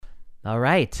All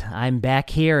right, I'm back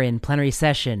here in plenary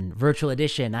session, virtual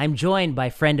edition. I'm joined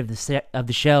by friend of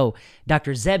the show,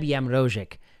 Dr. Zeb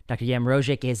Yamrozic. Dr.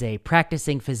 Yamrozic is a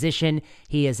practicing physician.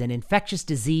 He is an infectious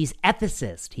disease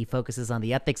ethicist. He focuses on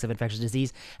the ethics of infectious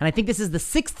disease, and I think this is the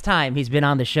sixth time he's been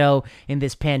on the show in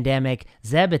this pandemic.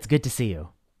 Zeb, it's good to see you.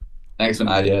 Thanks,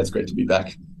 man. Yeah, it's great to be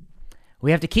back.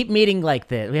 We have to keep meeting like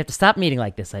this. We have to stop meeting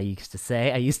like this. I used to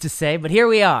say, but here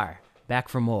we are, back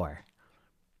for more.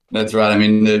 That's right. I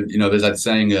mean, there's that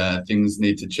saying, things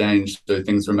need to change, so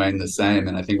things remain the same.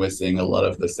 And I think we're seeing a lot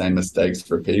of the same mistakes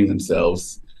repeating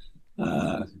themselves.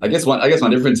 I guess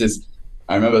one difference is,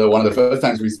 I remember that one of the first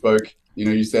times we spoke,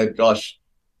 you said, "Gosh,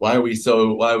 why are we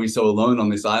so alone on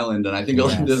this island?" And I think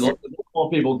there's a Yes. lot more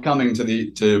people coming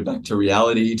back to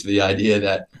reality, to the idea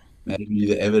that maybe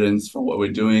the evidence for what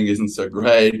we're doing isn't so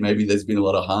great. Maybe there's been a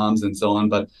lot of harms and so on,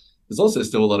 but there's also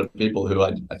still a lot of people who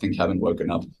I think haven't woken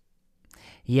up.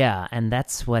 Yeah, and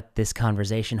that's what this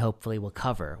conversation hopefully will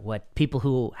cover. What people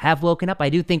who have woken up, I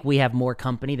do think we have more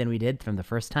company than we did from the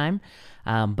first time,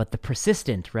 but the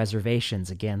persistent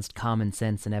reservations against common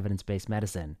sense and evidence based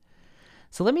medicine.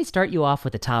 So let me start you off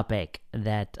with a topic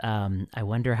that I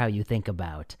wonder how you think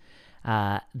about.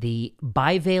 The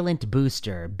bivalent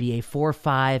booster,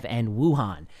 BA.4/5 and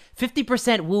Wuhan.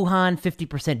 50% Wuhan,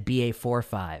 50%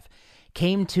 BA.4/5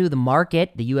 came to the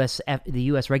market, the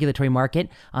U.S. regulatory market,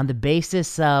 on the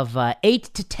basis of 8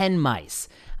 to 10 mice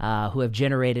who have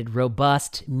generated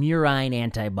robust murine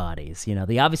antibodies.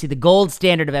 Obviously the gold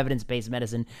standard of evidence-based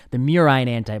medicine, the murine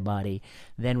antibody.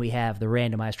 Then we have the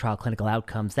randomized trial clinical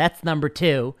outcomes. That's number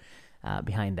two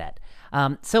behind that.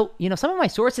 Some of my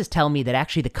sources tell me that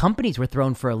actually the companies were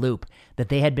thrown for a loop, that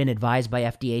they had been advised by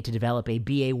FDA to develop a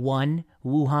BA.1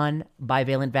 Wuhan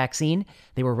bivalent vaccine.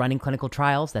 They were running clinical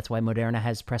trials. That's why Moderna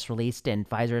has press released and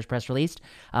Pfizer has press released.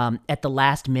 At the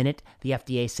last minute, the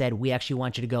FDA said, we actually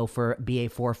want you to go for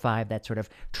BA.4/5, that sort of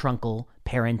truncal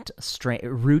parent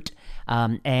route,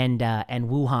 and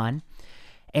Wuhan.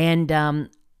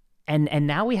 And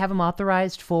now we have them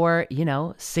authorized for,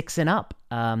 6 and up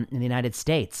in the United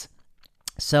States.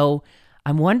 So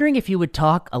I'm wondering if you would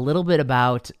talk a little bit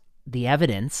about the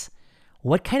evidence.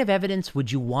 What kind of evidence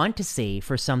would you want to see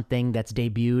for something that's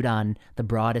debuted on the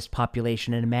broadest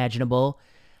population imaginable?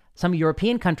 Some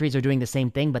European countries are doing the same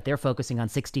thing, but they're focusing on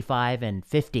 65 and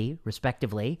 50,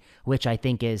 respectively, which I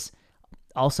think is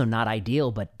also not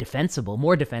ideal, but defensible,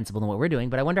 more defensible than what we're doing.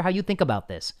 But I wonder how you think about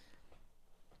this.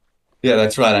 Yeah,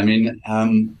 that's right. I mean,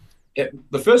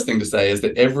 the first thing to say is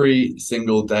that every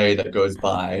single day that goes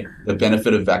by, the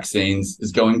benefit of vaccines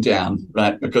is going down,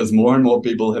 right? Because more and more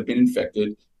people have been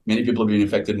infected. Many people have been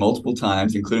infected multiple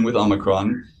times, including with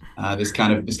Omicron. This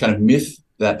kind of myth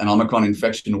that an Omicron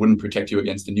infection wouldn't protect you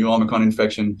against a new Omicron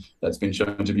infection, that's been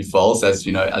shown to be false, as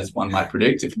one might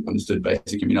predict if you understood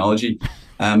basic immunology.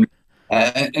 And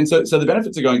so the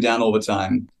benefits are going down all the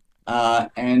time.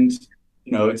 And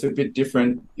it's a bit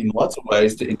different in lots of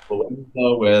ways to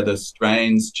influenza, where the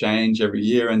strains change every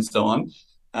year and so on.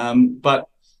 But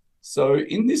so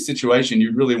in this situation,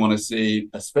 you really want to see,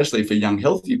 especially for young,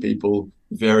 healthy people,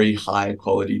 very high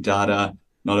quality data,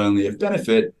 not only of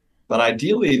benefit, but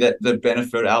ideally that the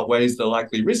benefit outweighs the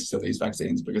likely risks of these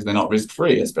vaccines because they're not risk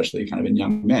free, especially kind of in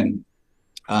young men.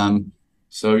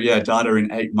 So yeah, data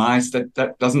in 8 mice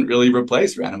that doesn't really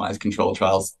replace randomized control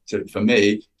trials for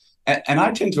me. And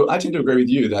I tend to agree with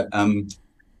you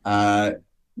that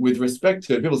with respect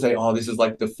to people say, oh, this is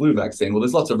like the flu vaccine. Well,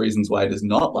 there's lots of reasons why it is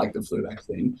not like the flu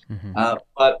vaccine. Mm-hmm.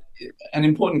 But an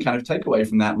important kind of takeaway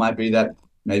from that might be that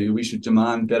maybe we should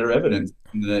demand better evidence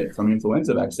from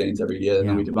influenza vaccines every year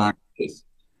than we demand this.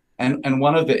 And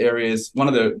one of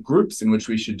the groups in which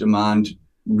we should demand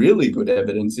really good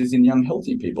evidence is in young,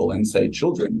 healthy people and say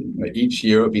children. Each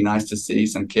year it would be nice to see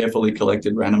some carefully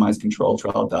collected randomized control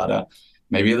trial data,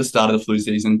 maybe at the start of the flu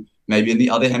season, maybe in the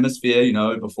other hemisphere,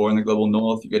 before in the global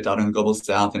north, you get data in the global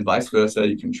south and vice versa.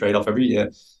 You can trade off every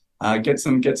year. Get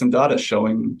some data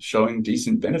showing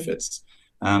decent benefits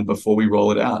before we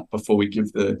roll it out, before we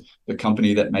give the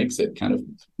company that makes it kind of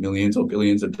millions or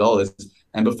billions of dollars,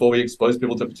 and before we expose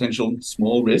people to potential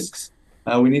small risks.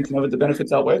 We need to know that the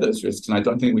benefits outweigh those risks, and I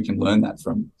don't think we can learn that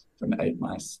from 8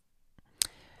 mice.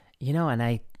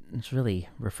 It's really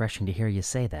refreshing to hear you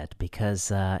say that because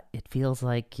it feels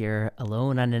like you're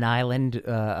alone on an island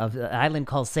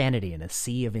called sanity in a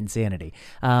sea of insanity.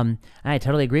 I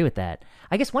totally agree with that.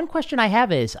 I guess one question I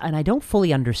have is, and I don't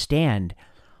fully understand,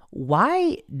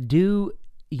 why do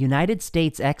United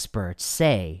States experts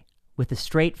say with a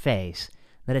straight face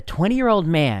that a 20-year-old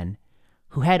man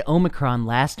who had Omicron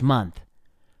last month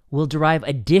will derive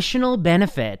additional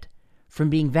benefit from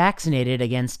being vaccinated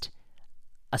against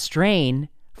a strain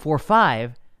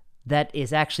BA.4/5 that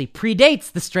is actually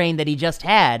predates the strain that he just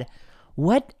had.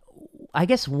 What, I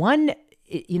guess one,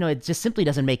 it just simply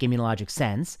doesn't make immunologic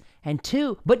sense. And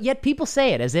two, but yet people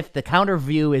say it as if the counter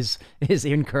view is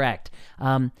incorrect.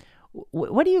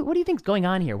 What do you think's going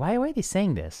on here? Why are they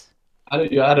saying this? I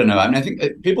don't know. I mean, I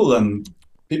think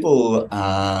people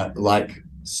like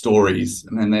stories,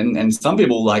 and some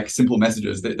people like simple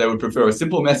messages. They would prefer a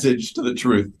simple message to the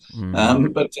truth.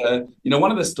 But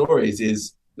one of the story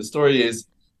is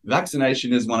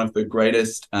vaccination is one of the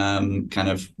greatest kind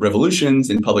of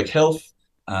revolutions in public health.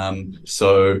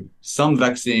 So some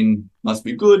vaccine must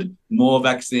be good, more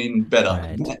vaccine better.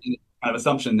 Right. Kind of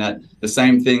assumption that the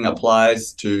same thing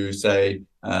applies to, say,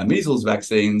 measles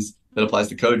vaccines that applies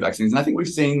to COVID vaccines. And I think we've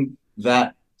seen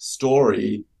that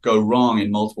story go wrong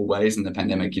in multiple ways in the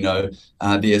pandemic.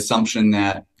 The assumption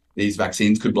that these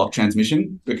vaccines could block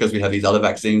transmission because we have these other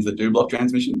vaccines that do block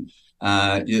transmission.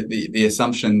 The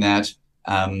assumption that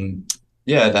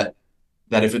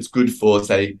that if it's good for,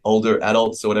 say, older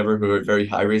adults or whatever who are at very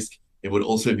high risk, it would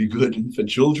also be good for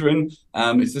children.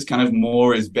 It's this kind of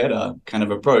more is better kind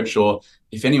of approach. Or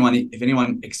if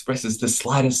anyone expresses the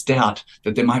slightest doubt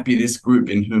that there might be this group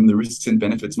in whom the risks and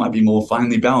benefits might be more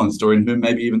finely balanced, or in whom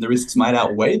maybe even the risks might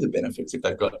outweigh the benefits if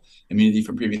they've got immunity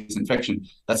from previous infection,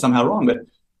 that's somehow wrong. But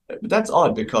that's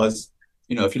odd because,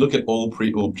 if you look at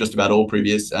just about all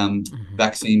previous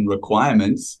vaccine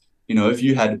requirements, if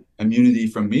you had immunity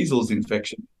from measles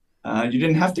infection, you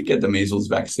didn't have to get the measles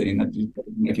vaccine. That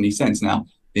doesn't make any sense. Now,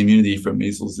 the immunity from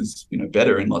measles is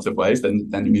better in lots of ways than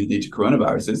immunity to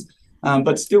coronaviruses,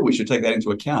 but still we should take that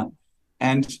into account.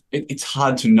 And it's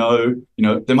hard to know.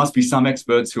 There must be some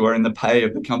experts who are in the pay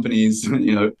of the companies,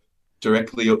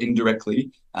 directly or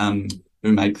indirectly,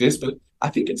 who make this. But I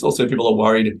think it's also people are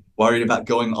worried about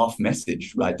going off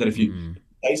message, right? That if you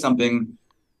say something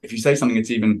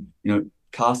that's even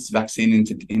casts vaccine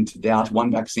into doubt,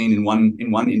 one vaccine in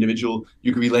one individual,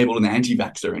 you could be labeled an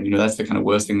anti-vaxxer, and that's the kind of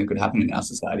worst thing that could happen in our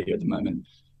society at the moment.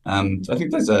 So I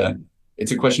think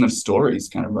it's a question of stories,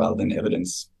 kind of, rather than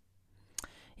evidence.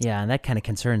 Yeah, and that kind of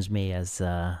concerns me as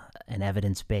an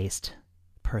evidence-based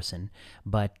person.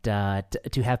 But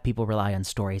to have people rely on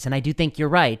stories, and I do think you're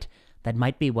right. That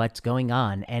might be what's going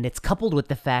on, and it's coupled with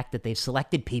the fact that they've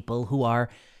selected people who are,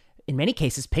 in many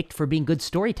cases, picked for being good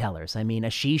storytellers. I mean,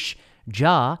 Ashish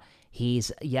Jha,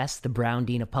 he's, yes, the Brown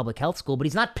Dean of Public Health School, but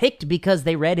he's not picked because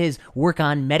they read his work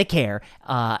on Medicare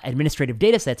administrative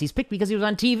data sets. He's picked because he was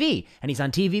on TV, and he's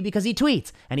on TV because he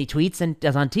tweets, and he tweets and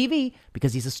does on TV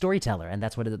because he's a storyteller, and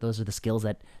those are the skills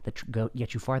that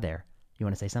get you far there. You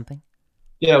want to say something?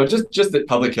 Yeah, well, just that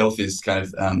public health is kind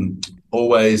of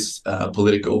always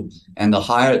political, and the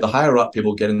higher up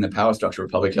people get in the power structure of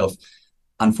public health,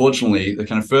 unfortunately, the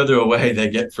kind of further away they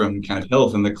get from kind of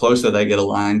health, and the closer they get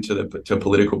aligned to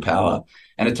political power.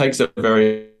 And it takes a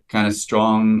very kind of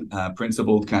strong,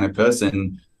 principled kind of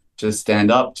person to stand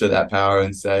up to that power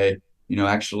and say,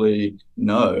 actually,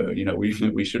 no,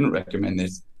 we shouldn't recommend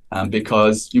this,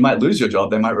 because you might lose your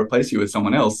job. They might replace you with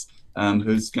someone else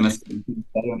who's going to stay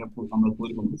on the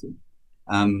political message.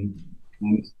 And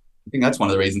I think that's one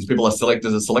of the reasons people are selected.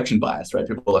 There's a selection bias, right?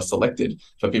 People are selected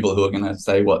for people who are going to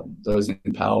say what those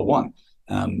in power want.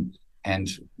 And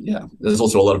yeah, there's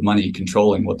also a lot of money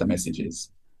controlling what the message is.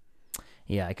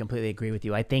 Yeah, I completely agree with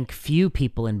you. I think few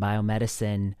people in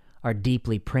biomedicine are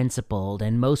deeply principled,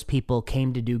 and most people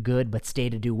came to do good but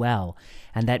stay to do well.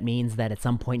 And that means that at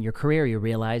some point in your career, you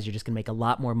realize you're just going to make a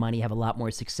lot more money, have a lot more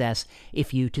success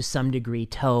if you, to some degree,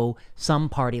 toe some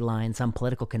party line, some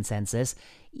political consensus,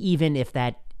 even if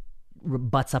that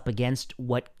butts up against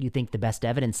what you think the best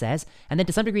evidence says. And then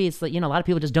to some degree, it's like, a lot of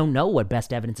people just don't know what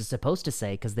best evidence is supposed to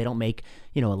say because they don't make,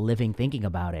 a living thinking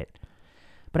about it.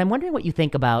 But I'm wondering what you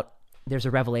think about, there's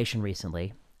a revelation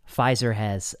recently. Pfizer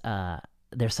has,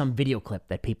 there's some video clip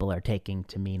that people are taking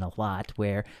to mean a lot,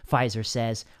 where Pfizer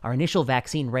says our initial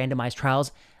vaccine randomized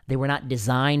trials, they were not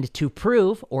designed to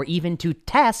prove or even to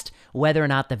test whether or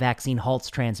not the vaccine halts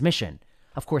transmission.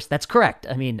 Of course, that's correct.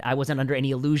 I mean, I wasn't under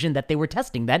any illusion that they were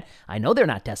testing that. I know they're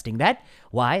not testing that.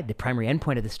 Why? The primary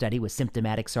endpoint of the study was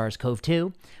symptomatic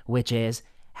SARS-CoV-2, which is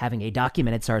having a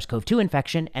documented SARS-CoV-2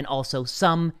 infection and also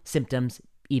some symptoms,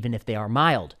 even if they are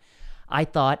mild. I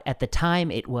thought at the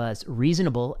time it was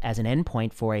reasonable as an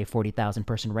endpoint for a 40,000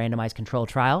 person randomized controlled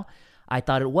trial. I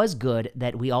thought it was good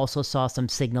that we also saw some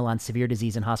signal on severe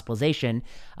disease and hospitalization,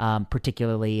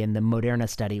 particularly in the Moderna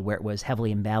study where it was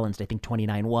heavily imbalanced, I think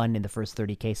 29-1 in the first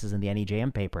 30 cases in the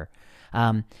NEJM paper.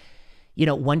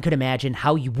 one could imagine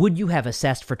how would you have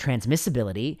assessed for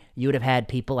transmissibility? You would have had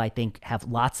people, I think, have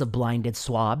lots of blinded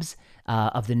swabs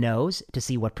of the nose to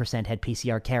see what percent had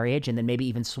PCR carriage, and then maybe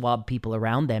even swab people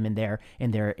around them in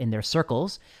their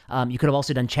circles. You could have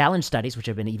also done challenge studies, which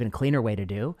have been an even cleaner way to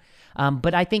do.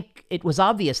 But I think it was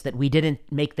obvious that we didn't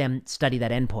make them study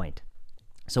that endpoint.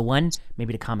 So one,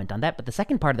 maybe to comment on that. But the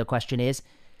second part of the question is,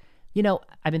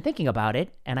 I've been thinking about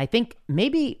it, and I think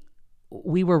maybe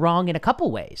we were wrong in a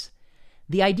couple ways.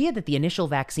 The idea that the initial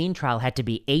vaccine trial had to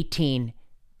be 18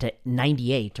 to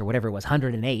 98 or whatever it was,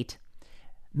 108,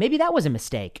 maybe that was a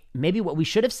mistake. Maybe what we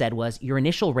should have said was your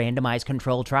initial randomized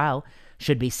controlled trial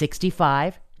should be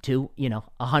 65 to,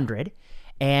 100,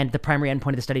 and the primary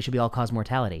endpoint of the study should be all-cause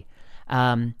mortality.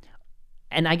 And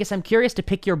I guess I'm curious to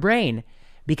pick your brain,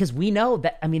 because we know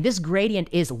that, this gradient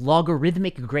is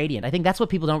logarithmic gradient. I think that's what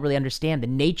people don't really understand, the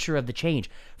nature of the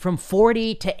change. From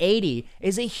 40 to 80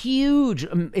 is a huge,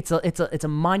 it's a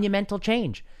monumental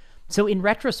change. So in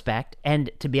retrospect, and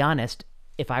to be honest,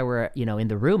 if I were, in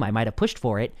the room, I might have pushed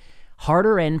for it,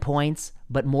 harder endpoints,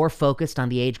 but more focused on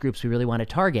the age groups we really want to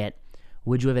target.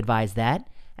 Would you have advised that?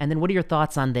 And then what are your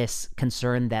thoughts on this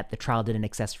concern that the trial didn't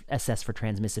assess for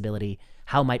transmissibility?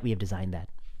 How might we have designed that?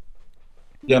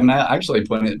 Yeah, I actually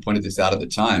pointed this out at the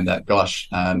time that, gosh,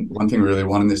 one thing we really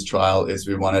want in this trial is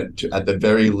we wanted to, at the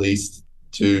very least,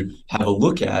 to have a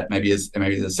look at maybe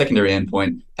the secondary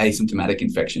endpoint, asymptomatic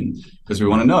infection, because we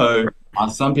want to know, are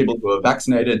some people who are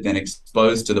vaccinated then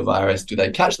exposed to the virus, do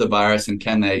they catch the virus, and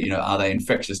can they, are they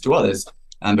infectious to others?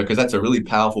 Because that's a really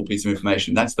powerful piece of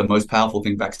information. That's the most powerful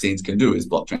thing vaccines can do, is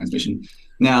block transmission.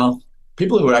 Now,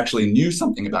 people who actually knew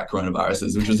something about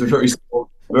coronaviruses, which was a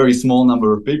very small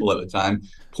number of people at the time,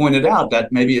 pointed out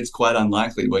that maybe it's quite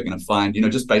unlikely we're going to find,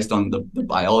 just based on the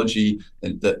biology,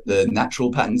 the natural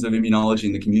patterns of immunology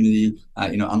in the community,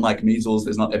 unlike measles,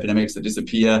 there's not epidemics that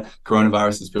disappear.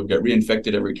 Coronaviruses, people get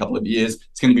reinfected every couple of years.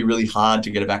 It's going to be really hard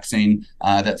to get a vaccine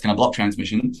that's going to block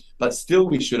transmission. But still,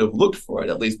 we should have looked for it,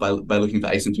 at least by looking for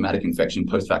asymptomatic infection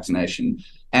post-vaccination.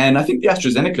 And I think the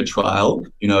AstraZeneca trial,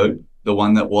 the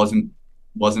one that wasn't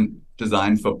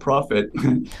designed for profit,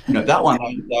 that one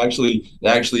they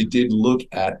actually did look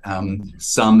at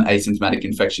some asymptomatic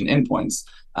infection endpoints.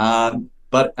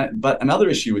 But another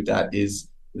issue with that is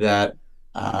that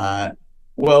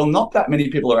not that many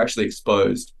people are actually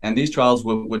exposed, and these trials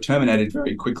were terminated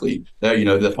very quickly.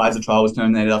 The Pfizer trial was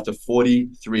terminated after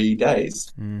 43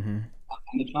 days. Mm-hmm.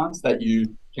 And the chance that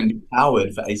you can be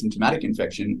powered for asymptomatic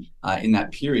infection in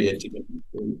that period to get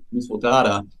useful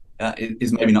data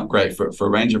is maybe not great for a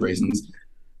range of reasons.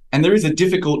 And there is a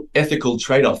difficult ethical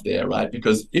trade-off there, right?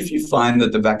 Because if you find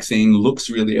that the vaccine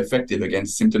looks really effective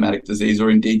against symptomatic disease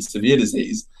or indeed severe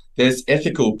disease, there's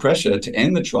ethical pressure to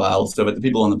end the trial so that the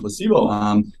people on the placebo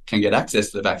arm can get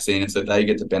access to the vaccine and so they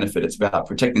get the benefit. It's about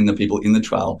protecting the people in the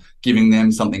trial, giving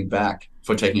them something back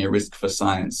for taking a risk for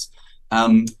science.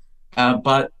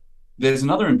 But there's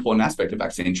another important aspect of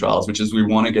vaccine trials, which is we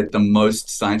want to get the most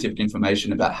scientific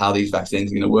information about how these vaccines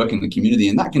are going to work in the community.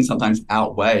 And that can sometimes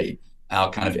outweigh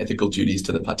our kind of ethical duties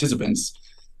to the participants.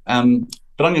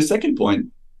 But on your second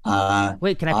point...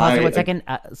 Wait, can I pause there 1 second?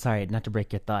 Sorry, not to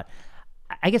break your thought.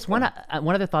 I guess one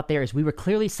other thought there is we were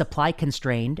clearly supply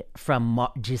constrained from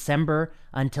December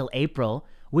until April.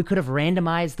 We could have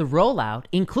randomized the rollout,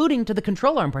 including to the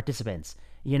control arm participants,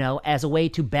 as a way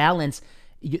to balance...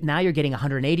 Now you're getting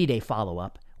 180-day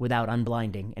follow-up without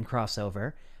unblinding and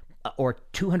crossover, or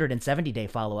 270-day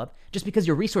follow-up, just because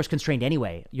you're resource constrained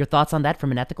anyway. Your thoughts on that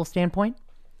from an ethical standpoint?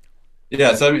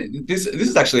 Yeah, so this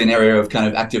is actually an area of kind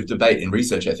of active debate in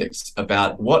research ethics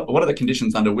about what are the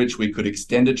conditions under which we could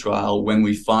extend a trial when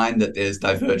we find that there's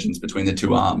divergence between the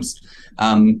two arms.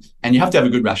 And you have to have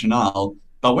a good rationale.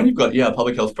 But when you've got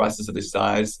public health crisis of this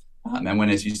size, and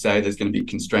when, as you say, there's going to be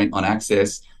constraint on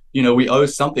access, we owe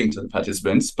something to the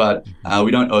participants, but we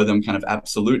don't owe them kind of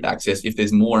absolute access if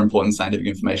there's more important scientific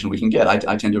information we can get.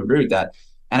 I tend to agree with that.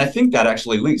 And I think that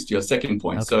actually links to your second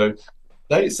point.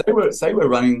 Okay. So say we're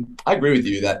running, I agree with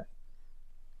you that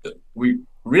we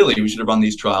should have run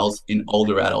these trials in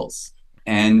older adults.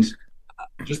 And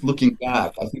just looking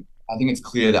back, I think it's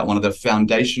clear that one of the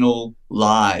foundational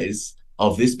lies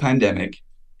of this pandemic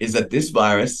is that this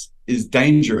virus is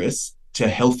dangerous to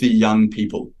healthy young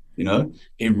people. You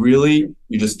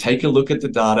just take a look at the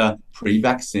data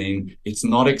pre-vaccine. It's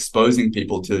not exposing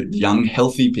people, to young,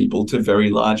 healthy people, to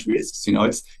very large risks.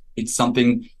 It's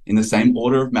something in the same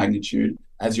order of magnitude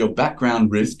as your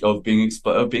background risk of being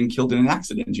killed in an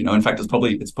accident. In fact,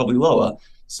 it's probably lower.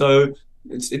 So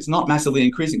it's not massively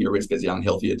increasing your risk as a young,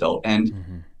 healthy adult.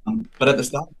 And but at the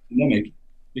start of the pandemic,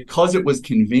 because it was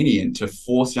convenient to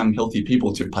force young, healthy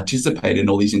people to participate in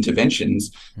all these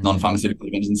interventions, non-pharmaceutical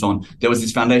interventions and so on, there was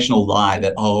this foundational lie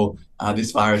that,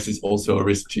 this virus is also a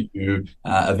risk to you.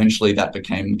 Eventually that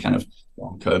became kind of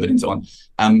long COVID and so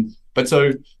on. But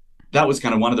so that was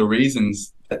kind of one of the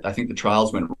reasons that I think the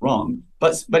trials went wrong.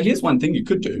 But here's one thing you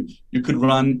could do. You could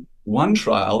run one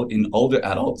trial in older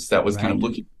adults that was kind of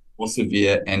looking for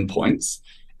severe endpoints.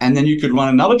 And then you could run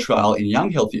another trial in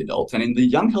young, healthy adults. And in the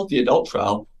young, healthy adult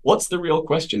trial, what's the real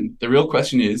question? The real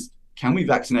question is, can we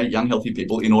vaccinate young, healthy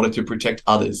people in order to protect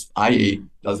others, i.e.,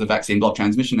 does the vaccine block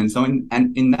transmission? And so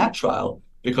in that trial,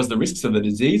 because the risks of the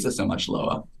disease are so much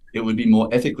lower, it would be more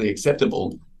ethically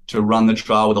acceptable to run the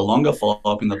trial with a longer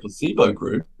follow-up in the placebo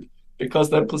group,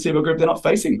 because the placebo group, they're not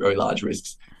facing very large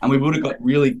risks. And we would have got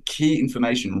really key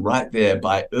information right there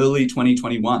by early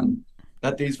 2021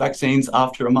 that these vaccines,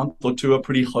 after a month or two, are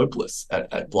pretty hopeless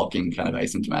at blocking kind of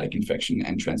asymptomatic infection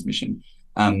and transmission.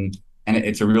 And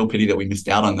it's a real pity that we missed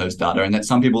out on those data, and that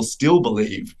some people still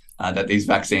believe that these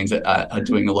vaccines are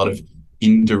doing a lot of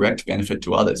indirect benefit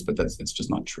to others, but it's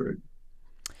just not true.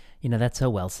 That's so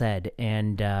well said.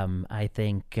 And I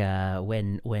think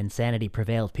when sanity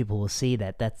prevails, people will see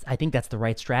I think that's the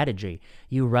right strategy.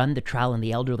 You run the trial in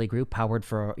the elderly group powered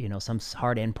for, some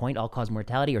hard endpoint, all-cause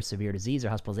mortality or severe disease or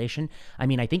hospitalization. I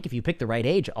mean, I think if you pick the right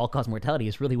age, all-cause mortality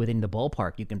is really within the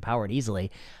ballpark. You can power it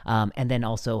easily. And then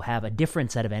also have a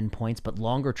different set of endpoints, but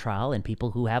longer trial in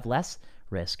people who have less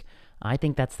risk. I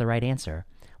think that's the right answer.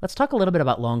 Let's talk a little bit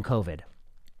about long COVID.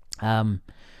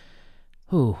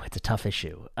 It's a tough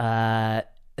issue.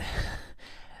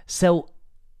 So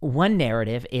one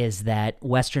narrative is that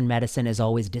Western medicine has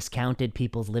always discounted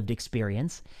people's lived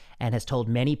experience and has told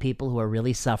many people who are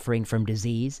really suffering from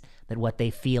disease that what they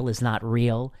feel is not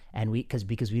real, and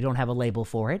because we don't have a label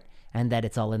for it, and that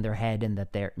it's all in their head and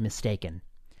that they're mistaken.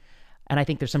 And I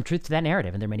think there's some truth to that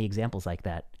narrative, and there are many examples like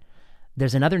that.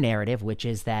 There's another narrative, which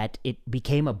is that it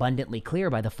became abundantly clear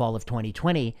by the fall of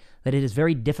 2020 that it is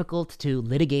very difficult to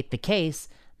litigate the case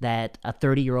that a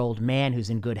 30-year-old man who's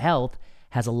in good health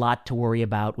has a lot to worry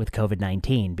about with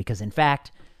COVID-19, because in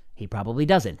fact, he probably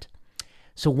doesn't.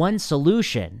 So one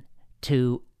solution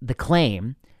to the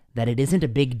claim that it isn't a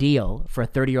big deal for a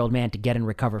 30-year-old man to get and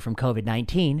recover from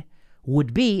COVID-19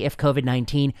 would be if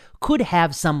COVID-19 could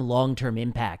have some long-term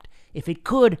impact. If it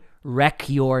could wreck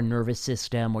your nervous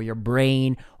system or your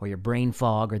brain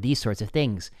fog or these sorts of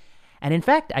things. And in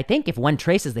fact, I think if one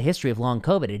traces the history of long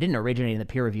COVID, it didn't originate in the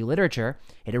peer-reviewed literature.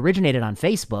 It originated on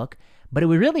Facebook, but it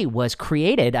really was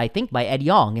created, I think, by Ed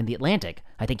Yong in The Atlantic.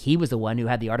 I think he was the one who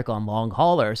had the article on long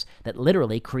haulers that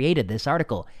literally created this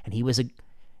article. And he was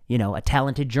a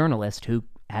talented journalist who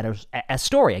had a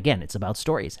story. Again, it's about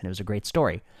stories, and it was a great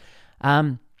story.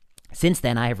 Since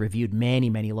then, I have reviewed many,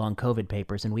 many long COVID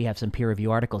papers, and we have some peer review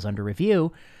articles under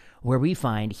review where we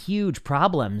find huge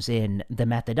problems in the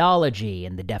methodology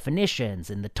and the definitions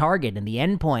and the target and the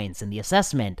endpoints and the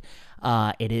assessment.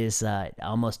 It is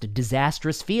almost a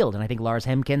disastrous field, and I think Lars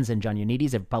Hemkins and John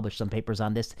Ioannidis have published some papers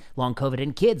on this long COVID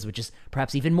in kids, which is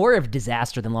perhaps even more of a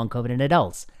disaster than long COVID in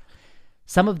adults.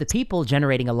 Some of the people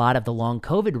generating a lot of the long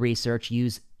COVID research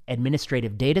use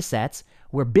administrative data sets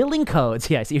where billing codes,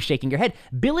 yeah, I see you're shaking your head,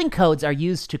 billing codes are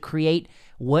used to create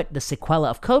what the sequela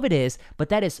of COVID is, but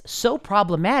that is so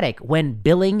problematic when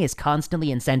billing is constantly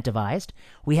incentivized.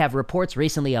 We have reports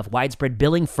recently of widespread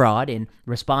billing fraud in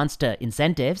response to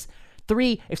incentives.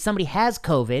 3, if somebody has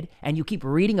COVID and you keep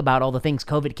reading about all the things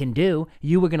COVID can do,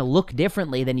 you are going to look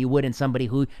differently than you would in somebody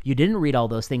who you didn't read all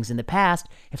those things in the past.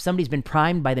 If somebody's been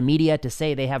primed by the media to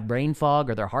say they have brain fog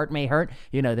or their heart may hurt,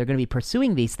 they're going to be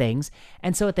pursuing these things.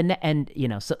 And so at the end,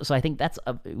 so I think that's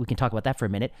we can talk about that for a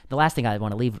minute. The last thing I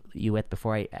want to leave you with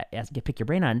before I pick your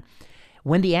brain on,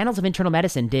 when the Annals of Internal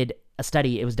Medicine did a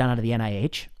study, it was done out of the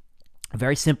NIH. A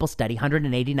very simple study,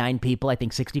 189 people, I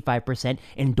think 65%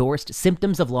 endorsed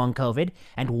symptoms of long COVID,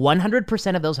 and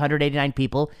 100% of those 189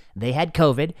 people, they had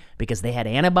COVID because they had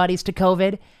antibodies to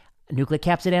COVID,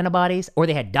 nucleocapsid antibodies, or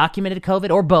they had documented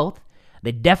COVID, or both.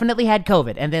 They definitely had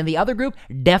COVID. And then the other group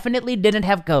definitely didn't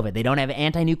have COVID. They don't have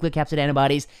anti-nucleocapsid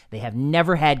antibodies. They have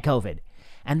never had COVID.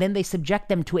 And then they subject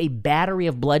them to a battery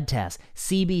of blood tests,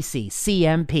 CBC,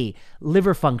 CMP,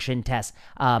 liver function tests,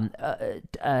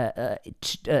 T-cell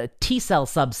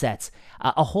subsets,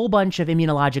 a whole bunch of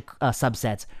immunologic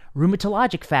subsets,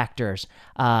 rheumatologic factors,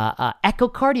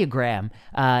 echocardiogram,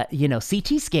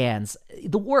 CT scans,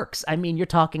 the works. I mean, you're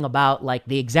talking about like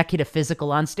the executive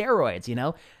physical on steroids,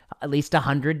 at least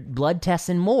 100 blood tests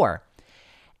and more.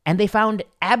 And they found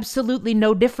absolutely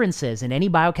no differences in any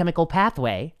biochemical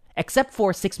pathway, except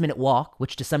for 6-minute walk,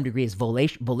 which to some degree is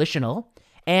volitional,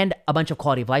 and a bunch of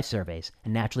quality of life surveys.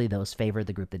 And naturally, those favored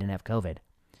the group that didn't have COVID.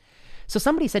 So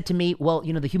somebody said to me, well,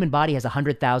 the human body has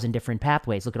 100,000 different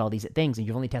pathways. Look at all these things, and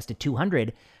you've only tested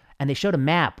 200. And they showed a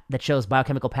map that shows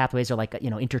biochemical pathways are like,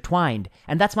 intertwined.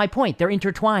 And that's my point. They're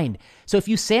intertwined. So if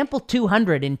you sample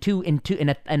 200 in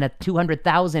a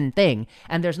 200,000 thing,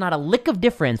 and there's not a lick of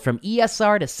difference from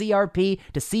ESR to CRP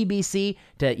to CBC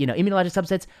to, immunologic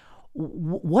subsets,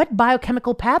 what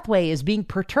biochemical pathway is being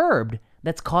perturbed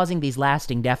that's causing these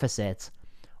lasting deficits?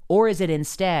 Or is it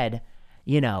instead,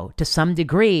 to some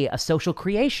degree, a social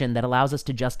creation that allows us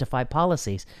to justify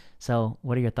policies? So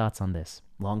what are your thoughts on this?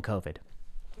 Long COVID.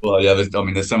 Well, yeah,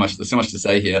 there's so much to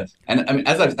say here. And I mean,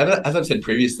 as I've said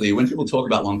previously, when people talk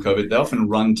about long COVID, they often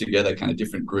run together kind of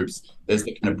different groups. There's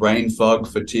the kind of brain fog,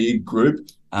 fatigue group.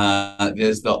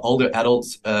 There's the older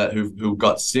adults who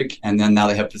got sick and then now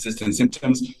they have persistent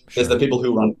symptoms. There's the people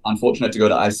who are unfortunate to go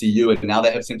to ICU and now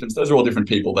they have symptoms. Those are all different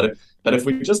people. But if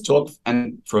we just talk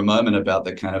for a moment about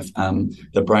the kind of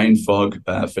the brain fog,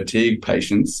 fatigue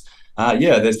patients.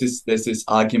 There's this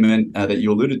argument that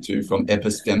you alluded to from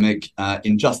epistemic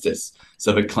injustice.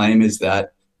 So the claim is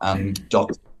that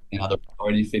doctors and other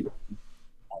authority figures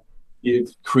give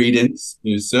credence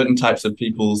to certain types of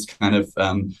people's kind of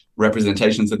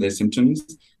representations of their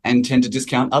symptoms and tend to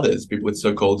discount others, people with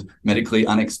so-called medically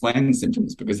unexplained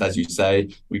symptoms, because as you say,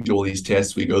 we do all these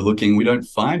tests, we go looking, we don't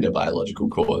find a biological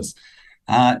cause.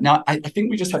 Now, I think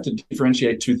we just have to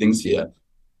differentiate two things here.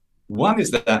 One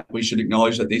is that we should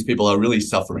acknowledge that these people are really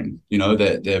suffering.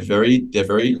 They're very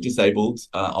disabled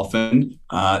often.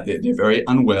 They're very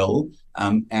unwell,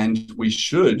 and we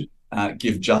should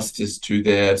give justice to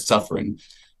their suffering.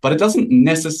 But it doesn't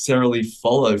necessarily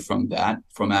follow from that,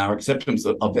 from our acceptance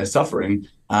of their suffering,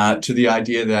 to the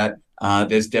idea that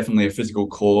there's definitely a physical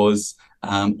cause,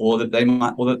 or that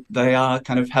they are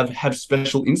kind of have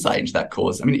special insight into that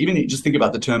cause. I mean, even just think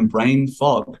about the term brain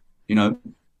fog.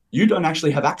 You don't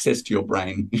actually have access to your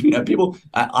brain.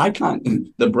 I can't.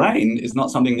 The brain is not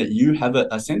something that you have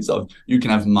a sense of. You can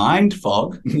have mind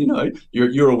fog.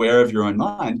 You're aware of your own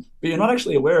mind, but you're not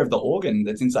actually aware of the organ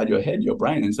that's inside your head, your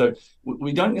brain. And so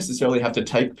we don't necessarily have to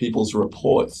take people's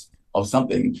reports of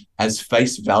something as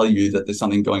face value that there's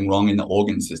something going wrong in the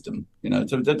organ system.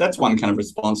 So that's one kind of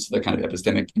response to the kind of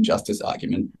epistemic injustice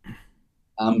argument.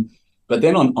 But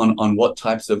then on what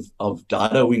types of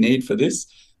data we need for this.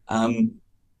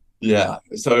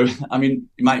 So I mean,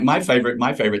 my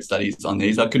favorite studies on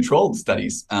these are controlled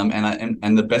studies,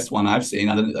 and the best one I've seen,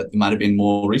 it might have been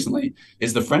more recently,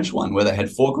 is the French one where they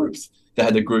had 4 groups. They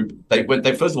had a group.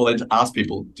 They first of all they asked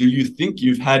people, "Do you think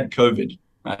you've had COVID?"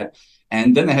 Right,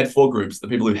 and then they had 4 groups: the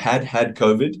people who had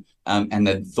COVID and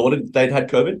they thought they'd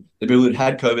had COVID, the people who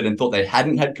had COVID and thought they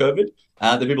hadn't had COVID,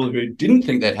 the people who didn't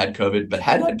think they'd had COVID but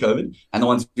had COVID, and the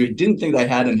ones who didn't think they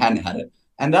had and hadn't had it.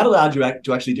 And that allowed you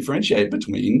to actually differentiate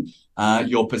between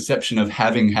your perception of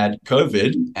having had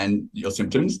COVID and your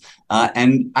symptoms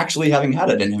and actually having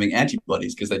had it and having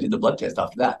antibodies, because they did the blood test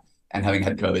after that and having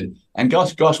had COVID. And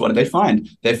gosh, what did they find?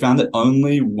 They found that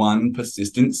only one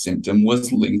persistent symptom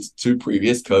was linked to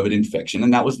previous COVID infection,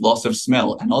 and that was loss of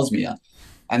smell, anosmia.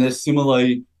 And there's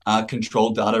similarly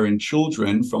controlled data in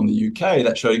children from the UK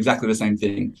that showed exactly the same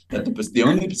thing, that the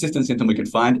only persistent symptom we could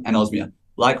find, anosmia.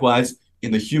 Likewise,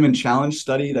 in the Human Challenge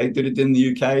study they did it in the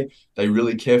UK, they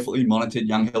really carefully monitored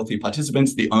young, healthy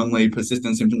participants. The only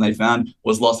persistent symptom they found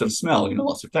was loss of smell,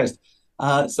 loss of taste.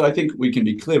 So I think we can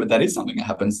be clear, but that is something that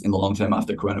happens in the long term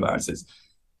after coronaviruses.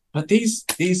 But these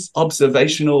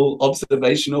observational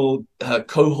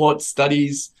cohort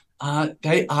studies,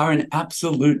 they are an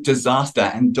absolute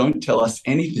disaster and don't tell us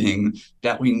anything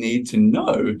that we need to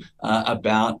know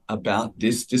about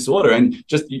this disorder. And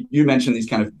just you mentioned these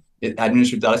kind of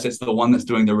administrative data sets. The one that's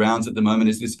doing the rounds at the moment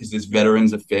is this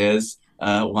Veterans Affairs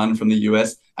one from the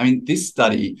US. I mean, this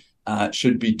study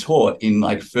should be taught in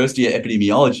like first year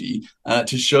epidemiology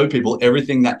to show people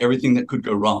everything that could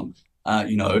go wrong.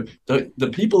 The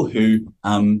people who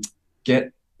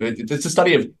get, it's a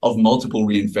study of multiple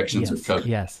reinfections with COVID.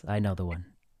 Yes, I know the one.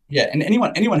 Yeah, and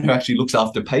anyone who actually looks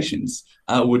after patients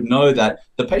would know that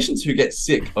the patients who get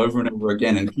sick over and over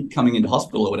again and keep coming into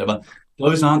hospital or whatever,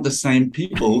 those aren't the same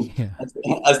people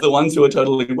as the ones who are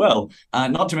totally well.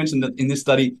 Not to mention that in this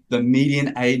study, the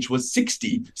median age was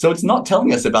 60. So it's not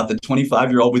telling us about the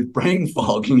 25-year-old with brain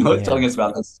fog, it's telling us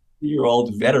about a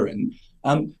 60-year-old veteran.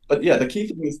 But yeah, the key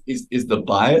thing is the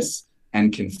bias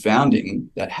and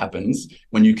confounding that happens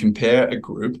when you compare a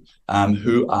group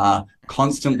who are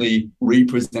constantly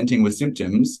representing with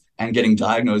symptoms and getting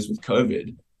diagnosed with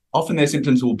COVID. Often their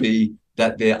symptoms will be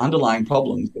that their underlying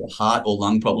problems, their heart or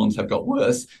lung problems have got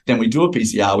worse, then we do a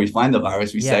PCR, we find the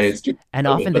virus, we say Yes. it's just And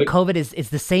COVID. often the COVID is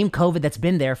the same COVID that's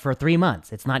been there for 3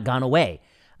 months. It's not gone away.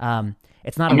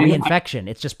 It's not I a mean, reinfection.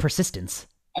 It's just persistence.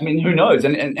 I mean, who knows?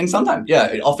 And sometimes,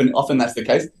 yeah, often that's the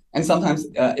case. And sometimes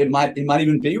it might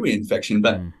even be reinfection,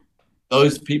 but Mm,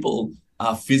 those people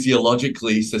are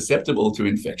physiologically susceptible to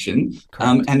infection,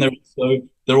 correct. and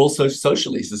they're also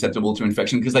socially susceptible to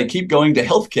infection because they keep going to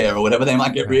healthcare or whatever. They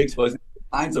might get Correct. re-exposed.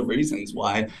 Kinds of reasons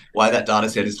why that data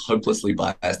set is hopelessly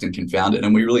biased and confounded,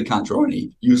 and we really can't draw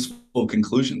any useful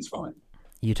conclusions from it.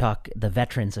 You talk the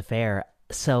Veterans Affair.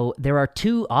 So there are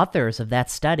two authors of that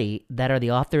study that are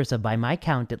the authors of, by my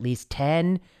count, at least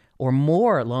 10 or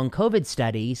more long COVID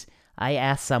studies. I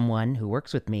asked someone who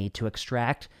works with me to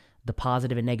extract the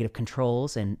positive and negative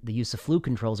controls and the use of flu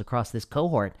controls across this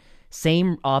cohort.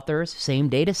 Same authors, same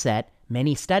data set,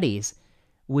 many studies.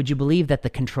 Would you believe that the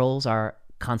controls are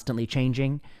constantly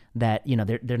changing? That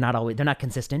they're not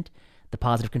consistent. The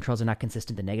positive controls are not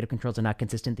consistent. The negative controls are not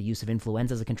consistent. The use of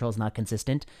influenza as a control is not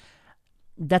consistent.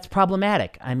 That's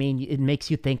problematic. I mean, it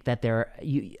makes you think that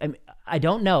I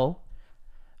don't know,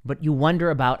 but you wonder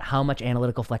about how much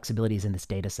analytical flexibility is in this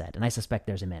data set, and I suspect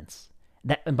there's immense.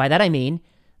 And by that I mean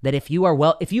that if you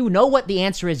know what the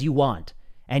answer is you want,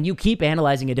 and you keep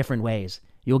analyzing it different ways,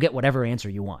 you'll get whatever answer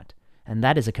you want, and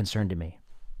that is a concern to me.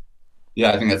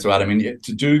 Yeah, I think that's right. I mean,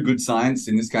 to do good science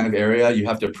in this kind of area, you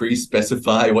have to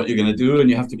pre-specify what you're going to do, and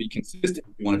you have to be consistent.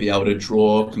 You want to be able to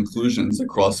draw conclusions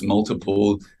across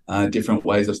multiple different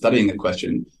ways of studying a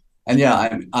question. And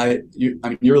yeah, I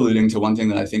mean, you're alluding to one thing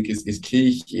that I think is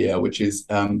key here, which is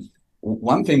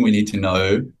one thing we need to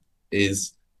know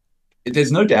is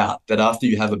there's no doubt that after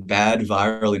you have a bad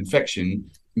viral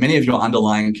infection, many of your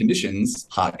underlying conditions,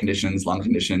 heart conditions, lung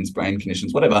conditions, brain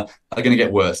conditions, whatever, are going to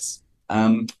get worse.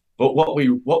 But what we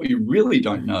really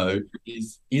don't know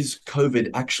is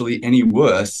COVID actually any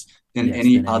worse than Yes,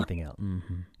 any than other anything else.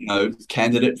 Mm-hmm.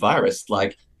 candidate virus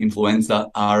like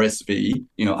influenza, RSV.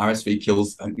 RSV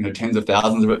kills tens of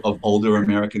thousands of older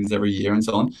Americans every year, and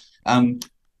so on.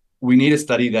 We need a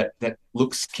study that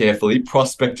looks carefully,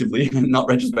 prospectively, not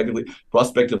retrospectively,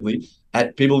 prospectively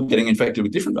at people getting infected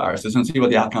with different viruses and see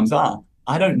what the outcomes are.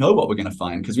 I don't know what we're going to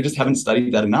find because we just haven't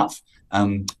studied that enough.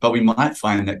 But we might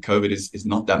find that COVID is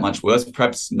not that much worse,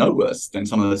 perhaps no worse than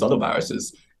some of those other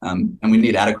viruses. And we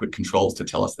need adequate controls to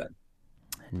tell us that.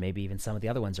 And maybe even some of the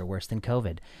other ones are worse than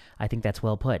COVID. I think that's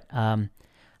well put. I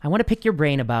want to pick your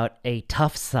brain about a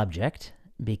tough subject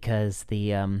because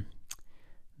the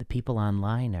people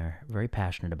online are very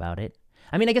passionate about it.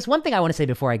 I mean, I guess one thing I want to say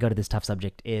before I go to this tough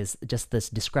subject is just this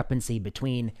discrepancy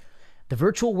between the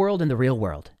virtual world and the real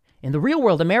world. In the real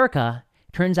world, America,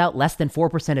 turns out less than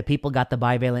 4% of people got the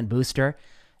bivalent booster,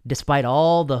 despite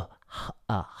all the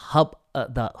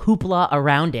hoopla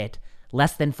around it.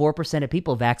 Less than 4% of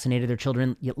people vaccinated their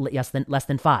children, less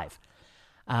than 5.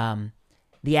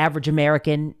 The average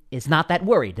American is not that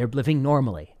worried. They're living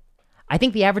normally. I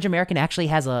think the average American actually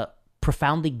has a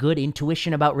profoundly good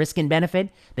intuition about risk and benefit.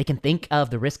 They can think of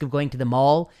the risk of going to the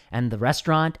mall and the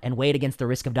restaurant and weigh it against the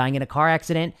risk of dying in a car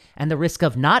accident and the risk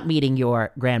of not meeting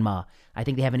your grandma. I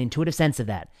think they have an intuitive sense of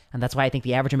that. And that's why I think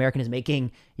the average American is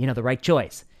making, the right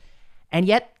choice. And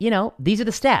yet, these are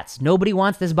the stats. Nobody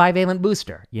wants this bivalent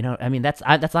booster. I mean, that's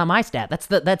not my stat.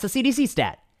 That's a CDC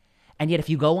stat. And yet, if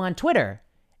you go on Twitter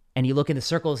and you look in the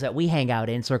circles that we hang out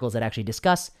in, circles that actually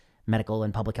discuss medical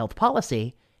and public health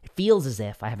policy, it feels as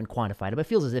if, I haven't quantified it, but it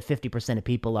feels as if 50% of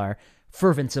people are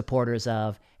fervent supporters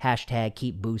of hashtag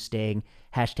keep boosting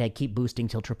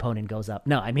till troponin goes up.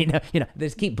 No, I mean,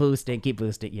 there's keep boosting.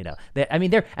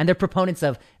 They're proponents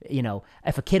of,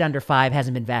 if a kid under 5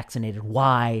 hasn't been vaccinated,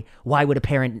 why would a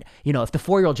parent, if the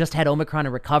 4-year-old just had Omicron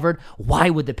and recovered, why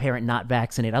would the parent not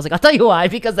vaccinate? I was like, I'll tell you why,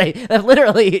 because they have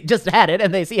literally just had it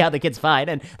and they see how the kid's fine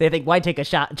and they think, why take a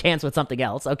chance with something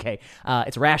else? Okay.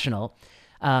 It's rational.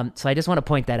 So I just want to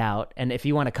point that out. And if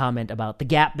you want to comment about the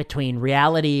gap between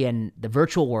reality and the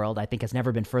virtual world, I think has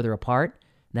never been further apart,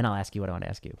 then I'll ask you what I want to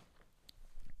ask you.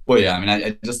 Well, yeah, I mean,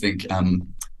 I just think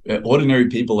ordinary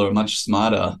people are much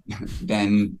smarter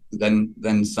than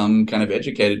some kind of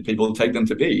educated people take them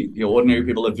to be. Ordinary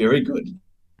people are very good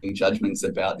in judgments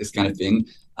about this kind of thing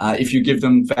if you give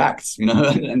them facts, and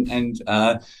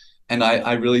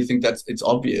I really think it's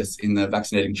obvious in the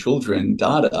vaccinating children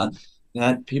data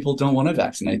that people don't want to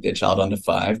vaccinate their child under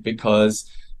 5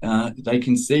 because they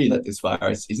can see that this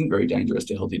virus isn't very dangerous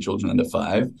to healthy children under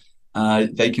 5.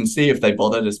 They can see if they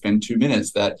bother to spend 2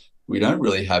 minutes that we don't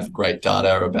really have great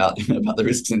data about the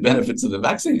risks and benefits of the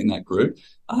vaccine in that group,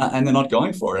 and they're not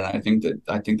going for it. And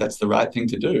I think that's the right thing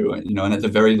to do. And at the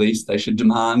very least, they should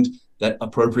demand that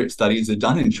appropriate studies are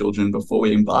done in children before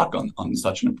we embark on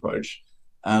such an approach.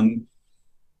 Why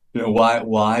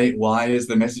is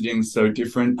the messaging so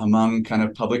different among kind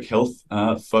of public health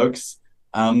folks?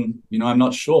 I'm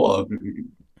not sure.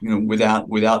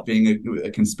 Without being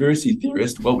a conspiracy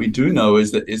theorist, what we do know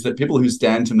is that people who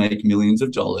stand to make millions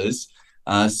of dollars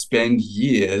spend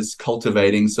years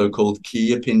cultivating so-called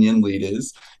key opinion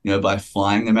leaders, by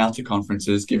flying them out to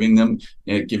conferences, giving them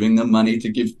money to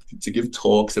give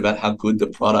talks about how good the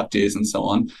product is and so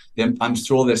on. Then I'm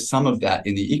sure there's some of that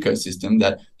in the ecosystem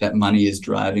that money is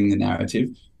driving the narrative,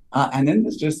 and then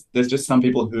there's just some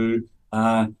people who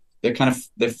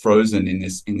they're frozen in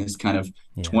this kind of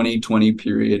 2020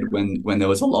 period when there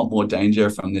was a lot more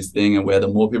danger from this thing, and where the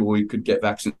more people we could get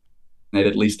vaccinated,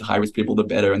 at least high risk people, the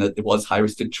better, and that it was high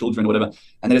risk to children or whatever,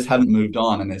 and they just haven't moved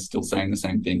on, and they're still saying the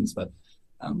same things. But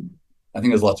I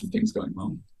think there's lots of things going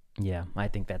wrong. Yeah, I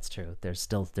think that's true. They're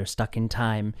stuck in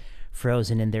time,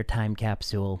 frozen in their time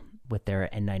capsule with their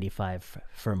N95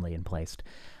 firmly in place.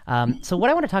 So what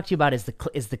I want to talk to you about is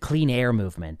the clean air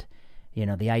movement.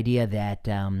 The idea that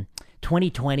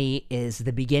 2020 is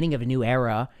the beginning of a new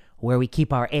era where we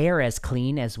keep our air as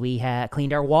clean as we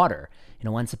cleaned our water.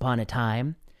 Once upon a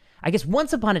time,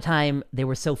 there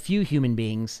were so few human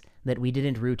beings that we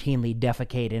didn't routinely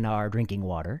defecate in our drinking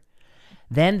water.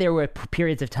 Then there were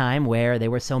periods of time where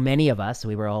there were so many of us,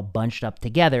 we were all bunched up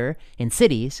together in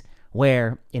cities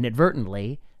where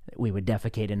inadvertently we would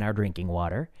defecate in our drinking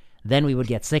water. Then we would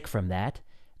get sick from that.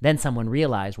 Then someone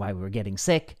realized why we were getting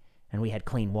sick, and we had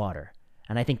clean water.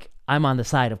 And I think I'm on the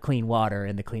side of clean water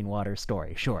in the clean water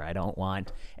story. Sure, I don't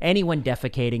want anyone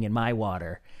defecating in my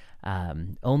water.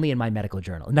 Only in my medical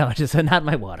journal. No, just not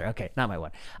my water. Okay, not my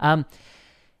water.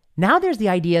 Now there's the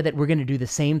idea that we're going to do the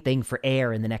same thing for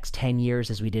air in the next 10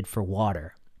 years as we did for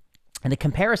water. And the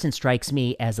comparison strikes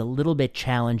me as a little bit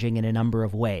challenging in a number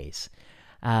of ways.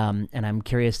 And I'm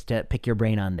curious to pick your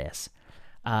brain on this.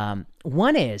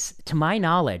 One is, to my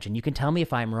knowledge, and you can tell me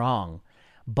if I'm wrong,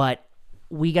 but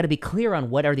we got to be clear on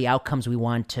what are the outcomes we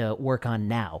want to work on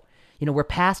now. We're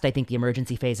past, I think, the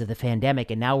emergency phase of the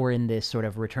pandemic, and now we're in this sort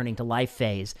of returning to life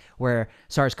phase where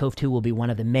SARS-CoV-2 will be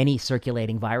one of the many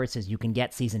circulating viruses you can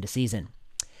get season to season.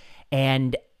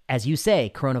 And as you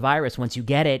say, coronavirus, once you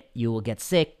get it, you will get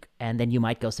sick, and then you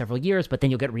might go several years, but then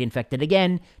you'll get reinfected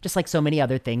again, just like so many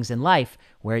other things in life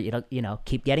where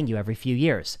keep getting you every few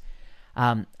years.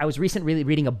 I was recently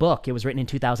reading a book. It was written in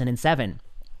 2007.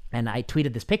 And I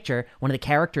tweeted this picture. One of the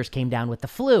characters came down with the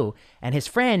flu, and his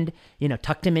friend,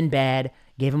 tucked him in bed,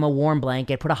 gave him a warm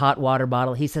blanket, put a hot water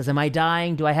bottle. He says, "Am I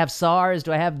dying? Do I have SARS?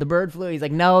 Do I have the bird flu?" He's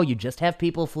like, "No, you just have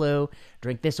people flu.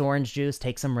 Drink this orange juice,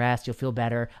 take some rest, you'll feel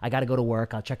better. I got to go to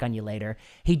work. I'll check on you later."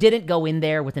 He didn't go in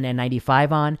there with an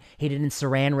N95 on. He didn't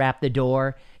saran wrap the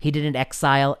door. He didn't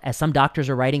exile, as some doctors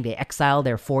are writing, they exile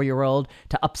their 4-year-old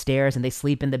to upstairs and they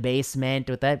sleep in the basement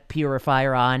with that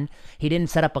purifier on. He didn't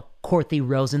set up a Corthy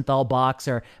Rosenthal box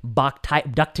or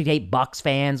duct tape box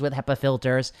fans with HEPA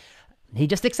filters. He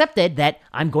just accepted that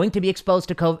I'm going to be exposed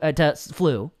to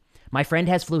flu. My friend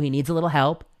has flu. He needs a little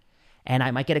help. And I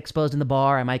might get exposed in the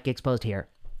bar. I might get exposed here.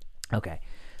 Okay.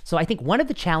 So I think one of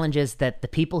the challenges that the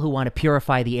people who want to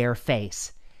purify the air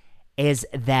face is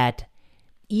that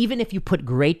even if you put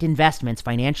great investments,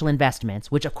 financial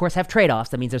investments, which of course have trade-offs,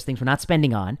 that means there's things we're not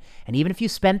spending on, and even if you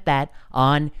spent that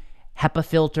on HEPA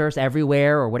filters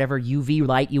everywhere or whatever UV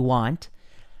light you want,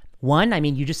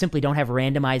 you just simply don't have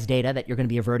randomized data that you're going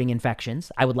to be averting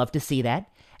infections. I would love to see that.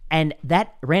 And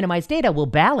that randomized data will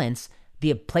balance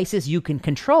the places you can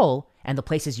control and the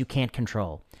places you can't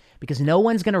control. Because no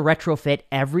one's going to retrofit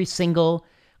every single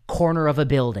corner of a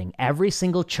building, every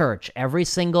single church, every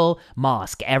single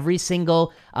mosque, every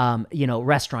single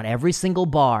restaurant, every single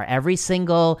bar, every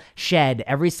single shed,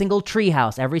 every single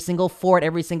treehouse, every single fort,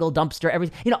 every single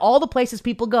dumpster, all the places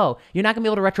people go. You're not going to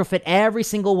be able to retrofit every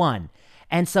single one.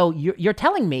 And so you're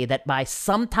telling me that by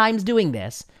sometimes doing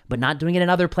this, but not doing it in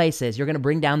other places, you're going to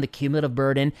bring down the cumulative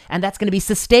burden, and that's going to be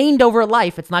sustained over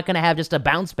life. It's not going to have just a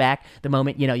bounce back the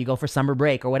moment, you go for summer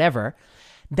break or whatever.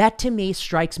 That to me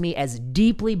strikes me as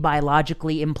deeply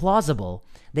biologically implausible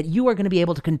that you are going to be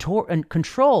able to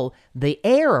control the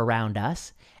air around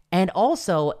us, and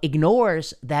also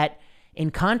ignores that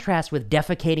in contrast with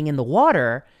defecating in the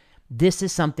water, this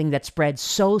is something that spreads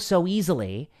so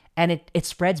easily. And it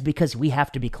spreads because we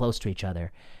have to be close to each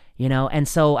other, And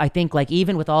so I think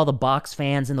even with all the box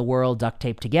fans in the world duct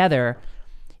taped together,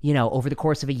 over the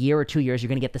course of a year or 2 years, you're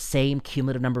going to get the same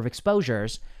cumulative number of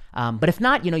exposures. But if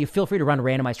not, you feel free to run a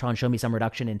randomized trial and show me some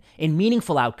reduction in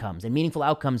meaningful outcomes. And meaningful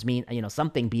outcomes mean,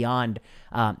 something beyond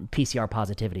PCR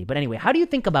positivity. But anyway, how do you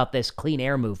think about this clean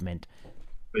air movement?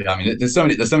 Yeah, I mean, there's so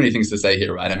many things to say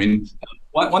here, right? I mean,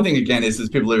 one thing again is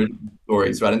people are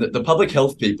stories, right? And the public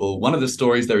health people, one of the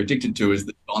stories they're addicted to is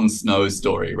the Jon Snow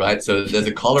story, right? So there's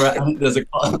a cholera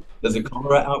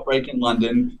outbreak in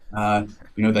London.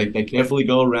 They carefully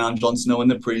go around Jon Snow and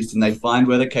the priest, and they find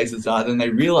where the cases are. Then they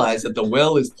realize that the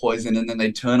well is poisoned, and then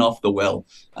they turn off the well.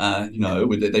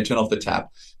 They turn off the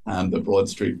tap, the Broad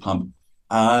Street pump.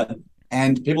 Uh,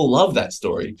 and people love that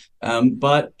story.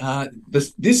 But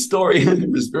this story,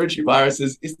 respiratory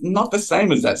viruses, is not the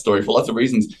same as that story for lots of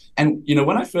reasons. And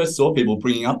when I first saw people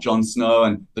bringing up Jon Snow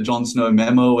and the Jon Snow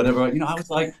memo, or whatever,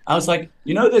 I was like,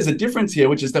 there's a difference here,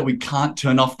 which is that we can't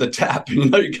turn off the tap. You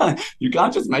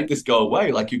can't just make this go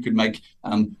away like you could make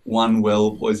one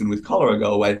well poisoned with cholera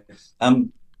go away.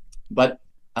 But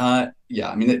yeah,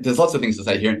 I mean, there's lots of things to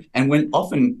say here. And when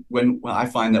I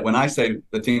find that when I say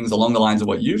the things along the lines of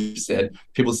what you've said,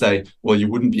 people say, well, you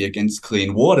wouldn't be against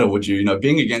clean water, would you?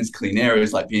 Being against clean air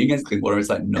is like being against clean water. It's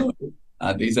like, no,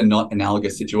 these are not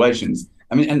analogous situations.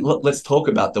 I mean, and let's talk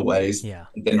about the ways Yeah.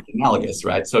 they're not analogous,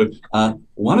 right? So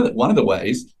one of the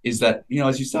ways is that,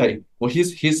 as you say, well,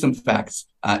 here's some facts.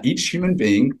 Each human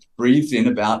being breathes in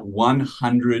about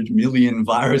 100 million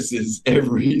viruses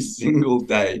every single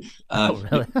day. Oh,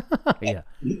 really? Yeah.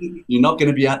 You're not going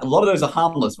to be out. A lot of those are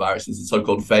harmless viruses, the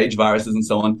so-called phage viruses and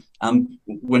so on.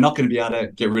 We're not going to be able to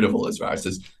get rid of all those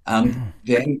viruses.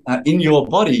 Then in your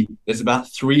body, there's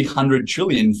about 300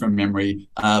 trillion from memory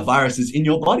viruses in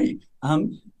your body.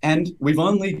 And we've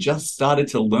only just started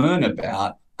to learn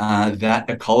about that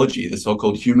ecology, the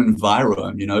so-called human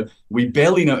virome. We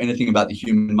barely know anything about the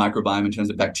human microbiome in terms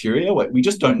of bacteria. We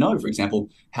just don't know, for example,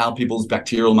 how people's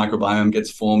bacterial microbiome gets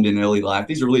formed in early life.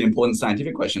 These are really important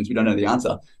scientific questions. We don't know the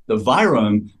answer. The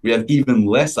virome, we have even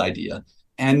less idea.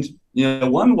 And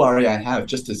one worry I have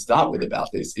just to start with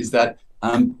about this is that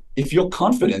if you're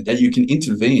confident that you can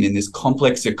intervene in this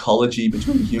complex ecology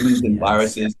between humans and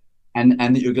viruses, and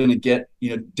that you're going to get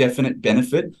definite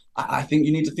benefit, I think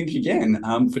you need to think again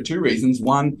for two reasons.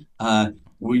 One,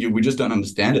 we just don't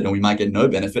understand it, and we might get no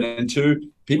benefit. And two,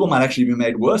 people might actually be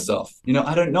made worse off.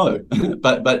 I don't know,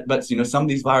 but some of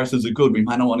these viruses are good. We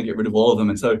might not want to get rid of all of them,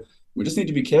 and so we just need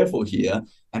to be careful here.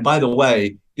 And by the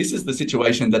way, this is the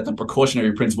situation that the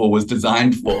precautionary principle was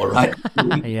designed for, right?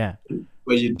 Yeah.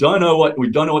 Where we don't know what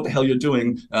the hell you're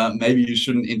doing, maybe you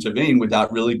shouldn't intervene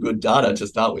without really good data to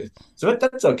start with. So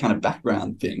that's a kind of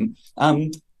background thing. Then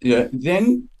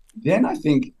I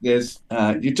think there's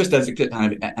just as a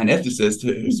kind of an ethicist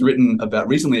who's written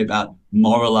recently about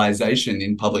moralization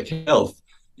in public health.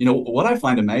 What I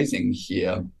find amazing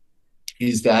here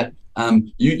is that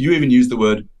you even use the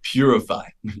word purify.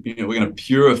 We're going to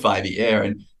purify the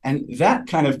air, and that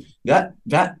kind of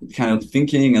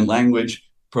thinking and language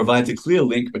provides a clear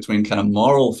link between kind of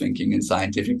moral thinking and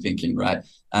scientific thinking, right?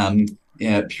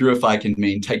 Purify can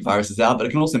mean take viruses out, but it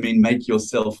can also mean make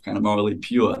yourself kind of morally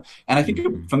pure. And I think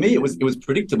for me, it was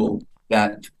predictable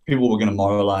that people were going to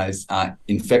moralize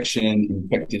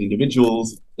infected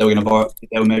individuals. They were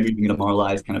maybe going to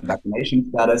moralize kind of vaccination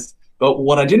status. But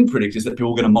what I didn't predict is that people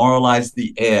were going to moralize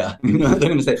the air. They're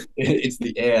going to say it's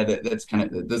the air that's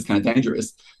kind of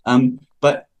dangerous.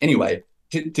 But anyway,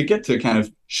 to get to kind of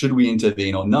should we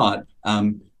intervene or not,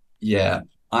 I'm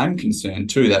concerned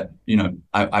too that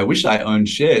I wish I owned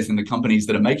shares in the companies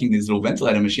that are making these little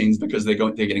ventilator machines, because they're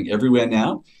getting everywhere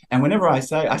now. And whenever I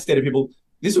say to people,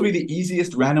 this will be the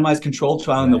easiest randomized control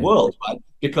trial in the world, right?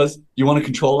 Because you want a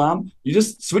control arm, you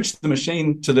just switch the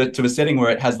machine to the setting where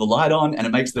it has the light on and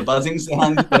it makes the buzzing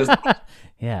sound.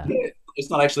 Yeah. It's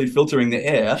not actually filtering the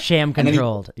air. Sham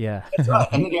controlled. Yeah. That's right.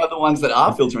 And then you have the ones that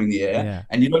are filtering the air,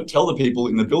 and you don't tell the people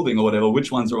in the building or whatever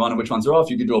which ones are on and which ones are off.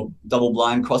 You could do a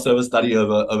double-blind crossover study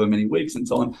over many weeks and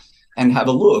so on, and have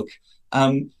a look.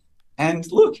 And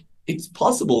look, it's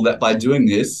possible that by doing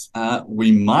this,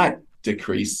 we might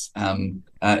decrease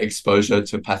exposure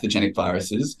to pathogenic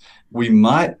viruses. We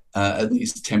might at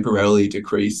least temporarily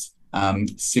decrease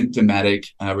symptomatic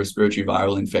respiratory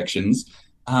viral infections.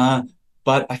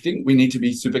 But I think we need to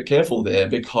be super careful there,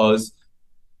 because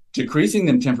decreasing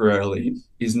them temporarily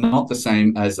is not the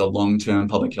same as a long-term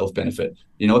public health benefit.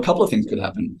 A couple of things could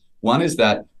happen. One is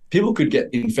that people could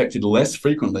get infected less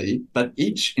frequently, but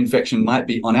each infection might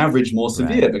be on average more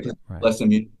severe because less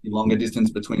immunity, longer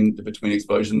distance between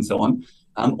exposures and so on.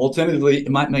 Alternatively, it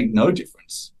might make no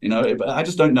difference. I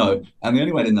just don't know. And the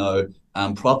only way to know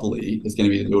properly is going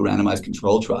to be to do a randomized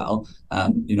control trial.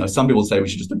 Some people say we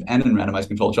should just abandon randomized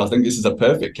control trials. I think this is a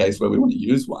perfect case where we want to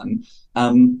use one.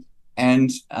 The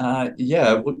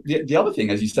other thing,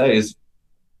 as you say, is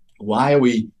why are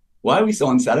we so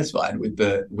unsatisfied with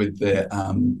the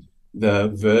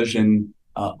version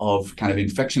of kind of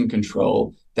infection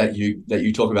control that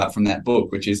you talk about from that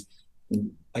book, which is,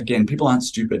 again, people aren't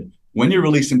stupid. When you're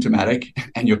really symptomatic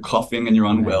and you're coughing and you're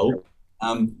Right. unwell,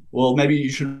 well, maybe you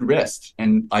should rest,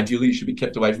 and ideally you should be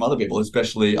kept away from other people,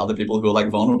 especially other people who are like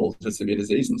vulnerable to severe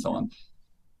disease and so on.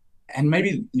 And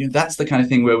maybe that's the kind of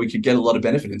thing where we could get a lot of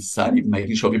benefit in society,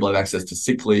 making sure people have access to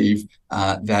sick leave,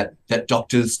 that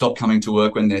doctors stop coming to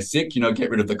work when they're sick, get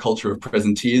rid of the culture of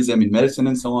presenteeism in medicine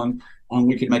and so on.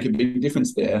 We could make a big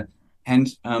difference there. And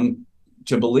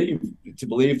to believe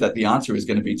that the answer is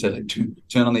going to be to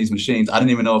turn on these machines, I don't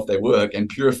even know if they work, and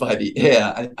purify the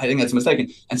air. I think that's a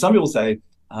mistake. And some people say,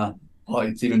 oh,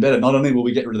 it's even better. Not only will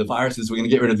we get rid of the viruses, we're going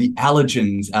to get rid of the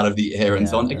allergens out of the air and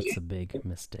so Yeah, on. that's a big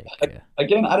mistake. Yeah.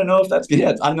 Again, I don't know if that's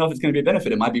yeah, I don't know if it's going to be a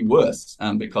benefit. It might be worse,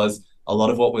 because a lot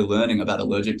of what we're learning about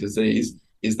allergic disease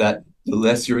is that the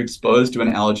less you're exposed to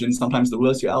an allergen, sometimes the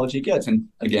worse your allergy gets. And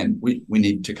again, we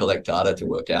need to collect data to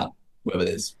work out whether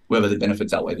the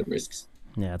benefits outweigh the risks.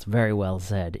 Yeah, it's very well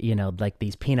said. Like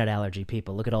these peanut allergy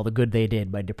people, look at all the good they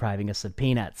did by depriving us of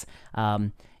peanuts.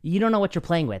 You don't know what you're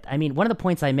playing with. I mean, one of the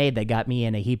points I made that got me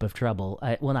in a heap of trouble,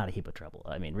 well, not a heap of trouble.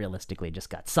 I mean, realistically, just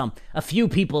got a few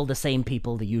people, the same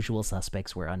people, the usual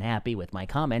suspects were unhappy with my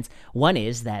comments. One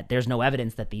is that there's no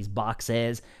evidence that these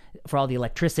boxes, for all the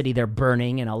electricity they're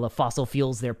burning and all the fossil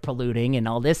fuels they're polluting and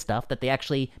all this stuff, that they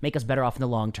actually make us better off in the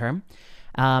long term.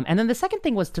 And then the second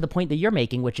thing was to the point that you're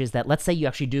making, which is that let's say you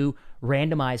actually do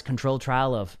randomized controlled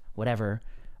trial of whatever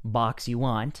box you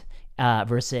want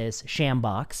versus sham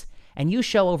box, and you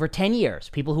show over 10 years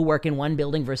people who work in one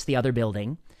building versus the other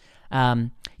building.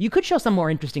 You could show some more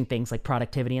interesting things like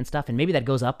productivity and stuff, and maybe that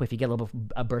goes up if you get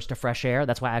a burst of fresh air.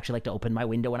 That's why I actually like to open my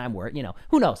window when I'm working.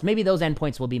 Who knows? Maybe those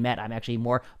endpoints will be met. I'm actually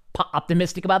more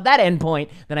optimistic about that endpoint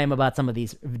than I am about some of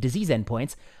these disease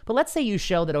endpoints. But let's say you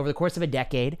show that over the course of a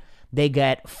decade, they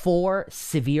get 4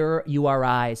 severe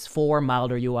URIs, 4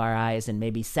 milder URIs, and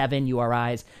maybe 7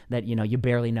 URIs that you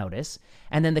barely notice.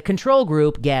 And then the control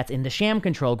group gets in the sham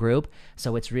control group,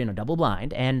 so it's double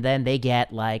blind, and then they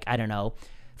get like, I don't know,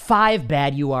 5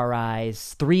 bad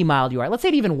URIs, 3 mild URIs. Let's say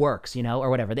it even works, or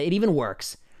whatever. It even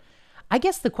works. I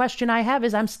guess the question I have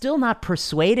is I'm still not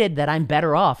persuaded that I'm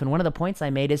better off. And one of the points I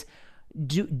made is,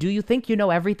 do you think you know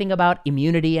everything about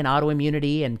immunity and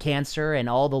autoimmunity and cancer and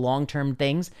all the long-term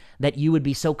things that you would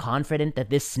be so confident that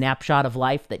this snapshot of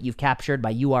life that you've captured by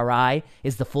URI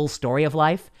is the full story of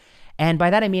life? And by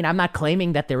that I mean I'm not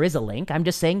claiming that there is a link. I'm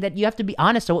just saying that you have to be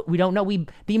honest. So we don't know.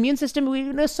 The immune system, we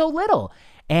know so little.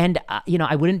 And,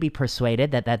 I wouldn't be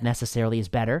persuaded that that necessarily is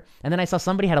better. And then I saw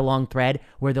somebody had a long thread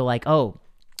where they're like, oh,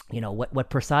 what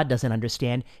Prasad doesn't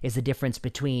understand is the difference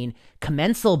between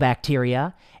commensal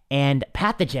bacteria and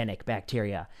pathogenic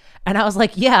bacteria. And I was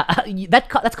like, yeah,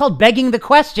 that's called begging the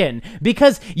question,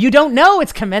 because you don't know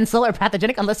it's commensal or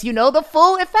pathogenic unless you know the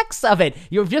full effects of it.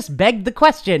 You've just begged the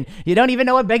question. You don't even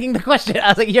know what begging the question. I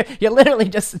was like, you're literally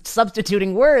just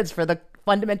substituting words for the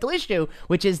fundamental issue,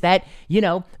 which is that,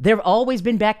 there have always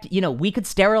been we could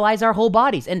sterilize our whole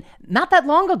bodies. And not that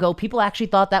long ago, people actually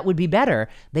thought that would be better.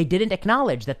 They didn't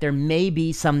acknowledge that there may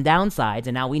be some downsides.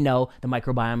 And now we know the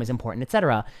microbiome is important,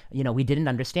 etc. We didn't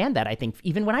understand that. I think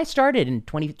even when I started in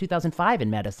 2005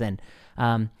 in medicine.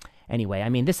 Anyway, I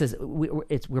mean,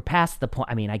 we're past the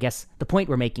point. I mean, I guess the point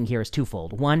we're making here is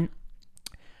twofold. One,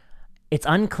 it's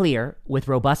unclear with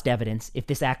robust evidence if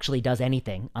this actually does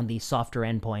anything on these softer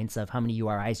endpoints of how many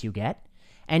URIs you get.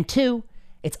 And two,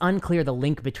 it's unclear the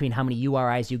link between how many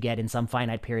URIs you get in some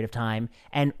finite period of time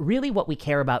and really what we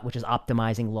care about, which is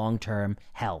optimizing long-term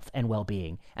health and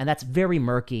well-being. And that's very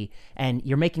murky, and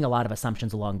you're making a lot of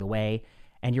assumptions along the way,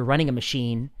 and you're running a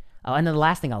machine. Oh, and then the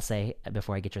last thing I'll say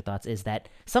before I get your thoughts is that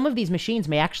some of these machines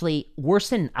may actually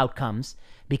worsen outcomes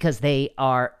because they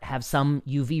have some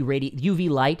UV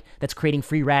light that's creating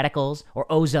free radicals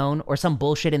or ozone or some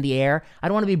bullshit in the air. I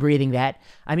don't want to be breathing that.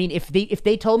 I mean, if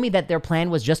they told me that their plan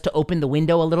was just to open the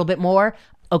window a little bit more,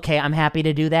 okay, I'm happy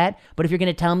to do that. But if you're going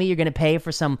to tell me you're going to pay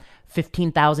for some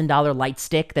 $15,000 light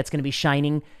stick that's going to be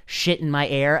shining shit in my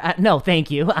air, no, thank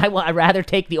you. I'd rather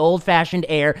take the old-fashioned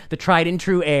air, the tried and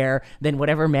true air, than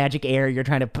whatever magic air you're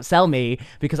trying to sell me,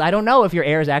 because I don't know if your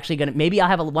air is actually going to, maybe I'll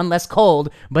have one less cold,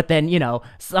 but then,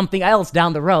 something else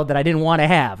down the road that I didn't want to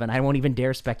have, and I won't even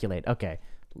dare speculate. Okay.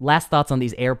 Last thoughts on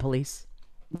these air police?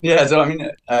 Yeah, so I mean,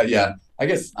 yeah, I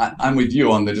guess I'm with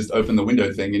you on the just open the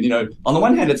window thing. And on the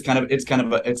one hand, it's kind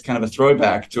of a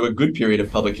throwback to a good period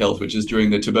of public health, which is during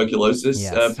the tuberculosis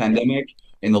Yes. pandemic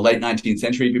in the late 19th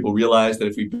century. People realized that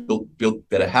if we built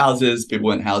better houses, people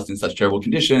weren't housed in such terrible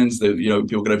conditions. That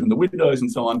people could open the windows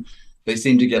and so on. They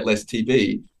seem to get less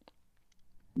TB.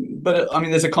 But I mean,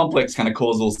 there's a complex kind of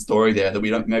causal story there that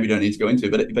we maybe don't need to go into.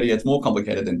 But yeah, it's more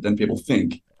complicated than people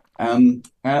think. And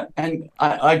I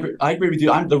agree with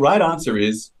you. The right answer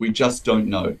is we just don't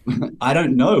know. I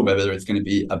don't know whether it's going to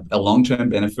be a long-term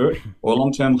benefit or a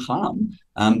long-term harm.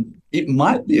 It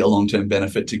might be a long-term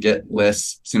benefit to get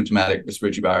less symptomatic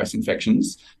respiratory virus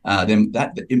infections. Then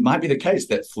that it might be the case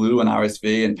that flu and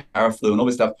RSV and paraflu and all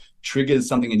this stuff triggers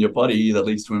something in your body that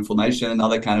leads to inflammation and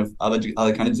other kind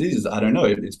of diseases. I don't know.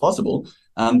 It's possible,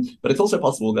 but it's also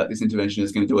possible that this intervention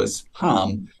is going to do us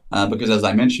harm because, as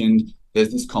I mentioned, there's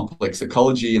this complex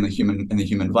ecology in the human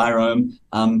virome,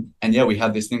 and yeah, we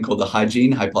have this thing called the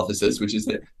hygiene hypothesis, which is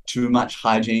that too much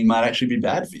hygiene might actually be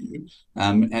bad for you,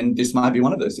 and this might be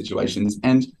one of those situations.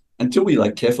 And until we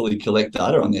like carefully collect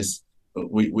data on this,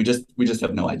 we just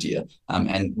have no idea,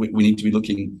 and we need to be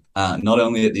looking not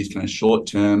only at these kind of short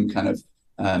term kind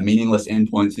of meaningless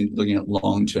endpoints, and looking at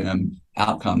long term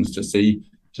outcomes to see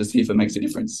if it makes a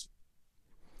difference.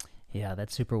 Yeah,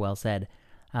 that's super well said.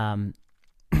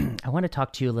 I want to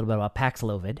talk to you a little bit about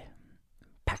Paxlovid.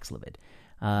 Paxlovid.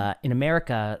 In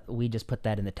America, we just put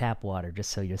that in the tap water just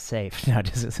so you're safe.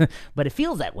 But it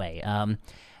feels that way.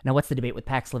 Now, what's the debate with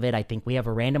Paxlovid? I think we have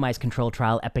a randomized control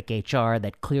trial, EPIC-HR,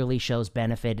 that clearly shows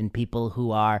benefit in people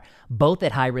who are both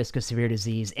at high risk of severe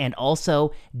disease and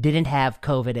also didn't have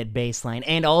COVID at baseline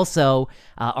and also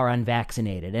are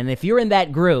unvaccinated. And if you're in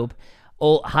that group,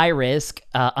 high risk,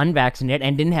 unvaccinated,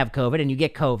 and didn't have COVID, and you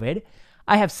get COVID,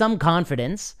 I have some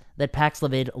confidence that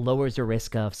Paxlovid lowers your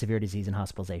risk of severe disease and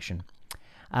hospitalization.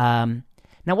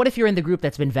 Now, what if you're in the group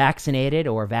that's been vaccinated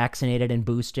and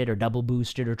boosted or double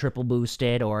boosted or triple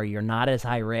boosted, or you're not as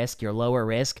high risk, you're lower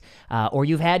risk, or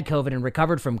you've had COVID and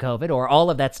recovered from COVID, or all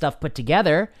of that stuff put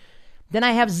together? Then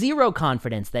I have zero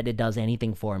confidence that it does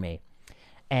anything for me.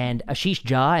 And Ashish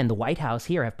Jha and the White House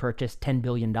here have purchased $10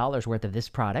 billion worth of this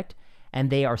product, and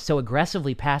they are so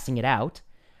aggressively passing it out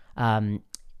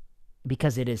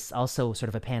because it is also sort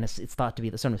of a panacea. It's thought to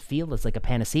be the sort of field as like a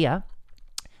panacea.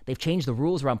 They've changed the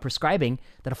rules around prescribing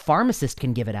that a pharmacist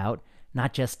can give it out,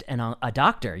 not just a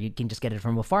doctor. You can just get it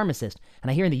from a pharmacist. And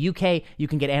I hear in the UK, you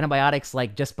can get antibiotics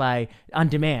like just by on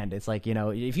demand. It's like,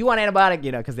 if you want antibiotic,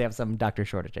 because they have some doctor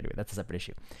shortage anyway. That's a separate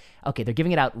issue. Okay, they're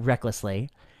giving it out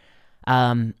recklessly.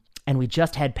 And we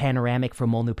just had Panoramic for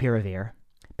Molnupiravir.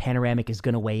 Panoramic is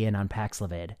going to weigh in on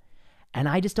Paxlovid. And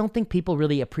I just don't think people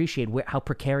really appreciate how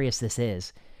precarious this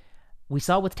is. We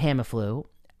saw with Tamiflu,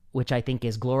 which I think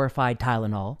is glorified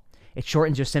Tylenol. It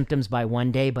shortens your symptoms by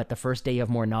 1 day, but the first day you have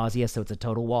more nausea, so it's a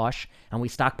total wash. And we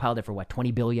stockpiled it for,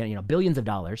 20 billion, billions of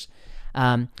dollars.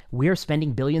 We're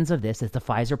spending billions of this as the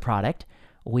Pfizer product.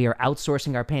 We are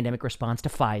outsourcing our pandemic response to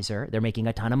Pfizer. They're making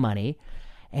a ton of money.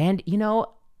 And,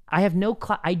 I have no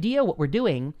idea what we're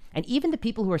doing. And even the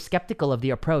people who are skeptical of the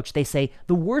approach, they say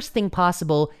the worst thing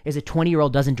possible is a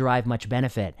 20-year-old doesn't derive much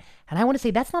benefit. And I want to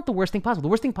say that's not the worst thing possible. The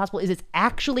worst thing possible is it's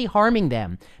actually harming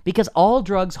them, because all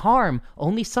drugs harm.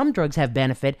 Only some drugs have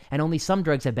benefit, and only some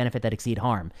drugs have benefit that exceed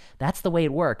harm. That's the way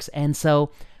it works. And so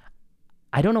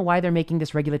I don't know why they're making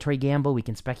this regulatory gamble. We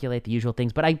can speculate the usual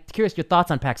things, but I'm curious your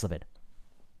thoughts on Paxlovid.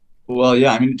 Well,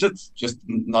 yeah, I mean, just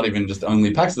not even just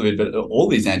only Paxlovid, but all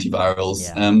these antivirals.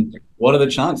 Yeah. What are the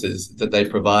chances that they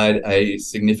provide a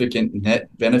significant net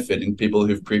benefit in people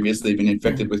who've previously been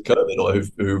infected with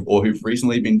COVID or who've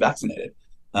recently been vaccinated?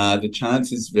 The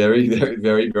chance is very, very,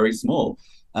 very, very small.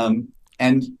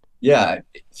 And yeah,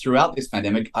 throughout this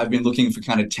pandemic, I've been looking for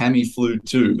kind of Tamiflu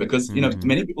too, because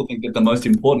many people think that the most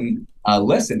important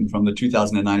lesson from the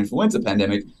 2009 influenza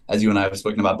pandemic, as you and I have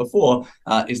spoken about before,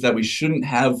 is that we shouldn't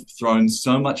have thrown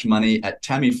so much money at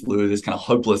Tamiflu, this kind of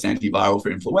hopeless antiviral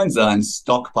for influenza, and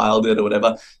stockpiled it or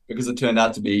whatever, because it turned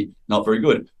out to be not very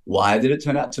good. Why did it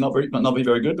turn out to not be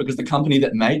very good? Because the company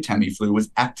that made Tamiflu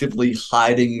was actively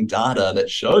hiding data that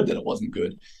showed that it wasn't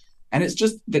good. And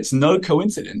it's no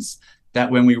coincidence that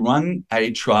when we run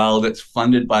a trial that's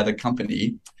funded by the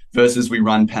company versus we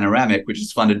run Panoramic, which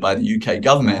is funded by the UK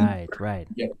government, right.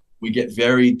 Yeah, we get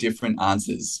very different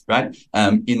answers, right?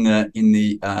 In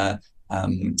the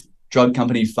drug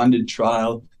company funded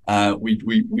trial,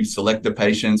 we select the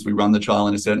patients, we run the trial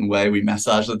in a certain way, we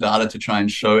massage the data to try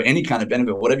and show any kind of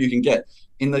benefit, whatever you can get.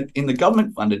 In the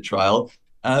government funded trial,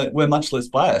 we're much less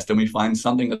biased, and we find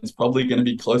something that's probably going to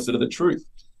be closer to the truth.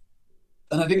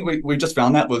 And I think we just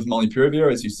found that with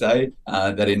Molnupiravir, as you say,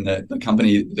 that in the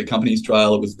company's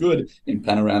trial it was good. In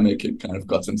Panoramic, it kind of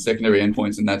got some secondary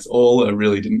endpoints, and that's all. It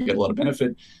really didn't get a lot of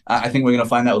benefit. I think we're going to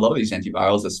find that with a lot of these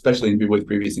antivirals, especially in people with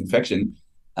previous infection.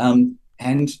 And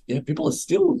yeah, people are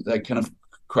still kind of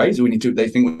crazy. They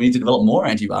think we need to develop more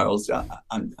antivirals.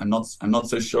 I'm not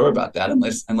so sure about that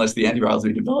unless the antivirals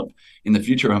we develop in the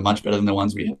future are much better than the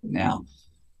ones we have now.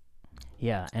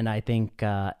 Yeah, and I think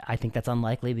that's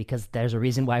unlikely because there's a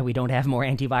reason why we don't have more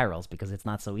antivirals because it's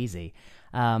not so easy.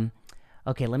 Um,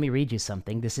 okay, let me read you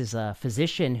something. This is a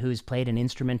physician who's played an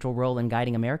instrumental role in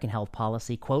guiding American health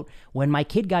policy. Quote: "When my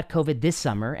kid got COVID this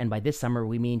summer, and by this summer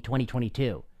we mean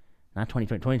 2022, not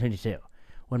 2020, 2022.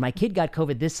 When my kid got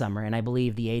COVID this summer, and I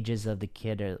believe the ages of the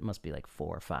kid must be like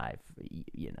 4 or 5,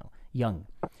 young.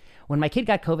 When my kid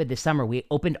got COVID this summer, we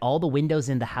opened all the windows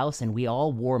in the house and we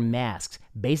all wore masks,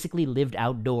 basically lived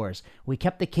outdoors. We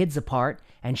kept the kids apart,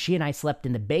 and she and I slept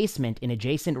in the basement in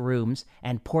adjacent rooms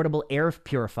and portable air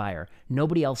purifier.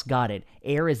 Nobody else got it.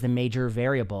 Air is the major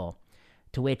variable."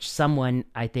 To which someone,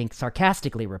 I think,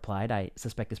 sarcastically replied, I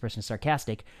suspect this person is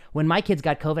sarcastic, "When my kids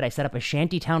got COVID, I set up a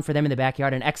shanty town for them in the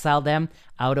backyard and exiled them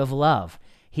out of love."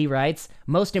 He writes,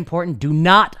 "Most important, do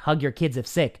not hug your kids if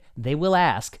sick. They will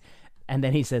ask." And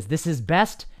then he says, "This is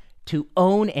best to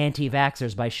own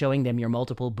anti-vaxxers by showing them your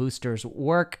multiple boosters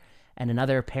work." And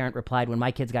another parent replied, "When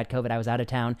my kids got COVID, I was out of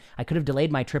town. I could have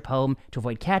delayed my trip home to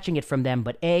avoid catching it from them,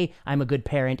 but A, I'm a good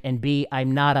parent, and B,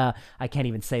 I'm not a," I can't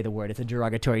even say the word, it's a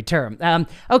derogatory term.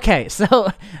 Okay,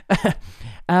 so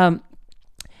the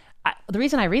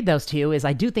reason I read those to you is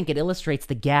I do think it illustrates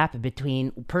the gap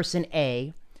between person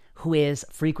A, who is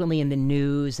frequently in the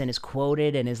news and is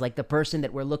quoted and is like the person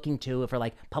that we're looking to for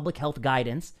like public health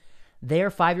guidance. Their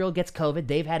 5-year-old gets COVID.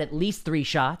 They've had at least 3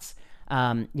 shots.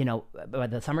 By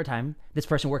the summertime, this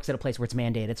person works at a place where it's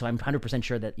mandated, so I'm 100%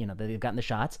 sure that, that they've gotten the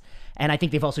shots. And I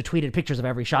think they've also tweeted pictures of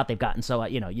every shot they've gotten, so,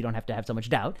 you don't have to have so much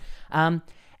doubt. And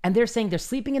they're saying they're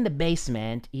sleeping in the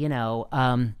basement,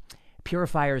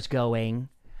 purifiers going.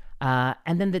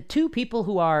 And then the 2 people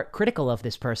who are critical of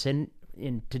this person,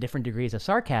 to different degrees of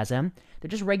sarcasm, they're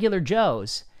just regular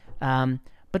Joes.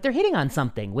 But they're hitting on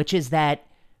something, which is that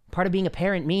part of being a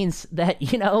parent means that,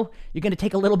 you're going to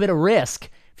take a little bit of risk.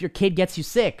 If your kid gets you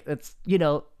sick, that's,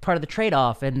 part of the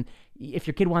trade-off. And if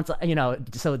your kid wants,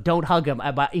 so don't hug them.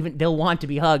 Even they'll want to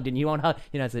be hugged and you won't hug,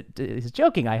 it's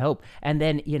joking, I hope. And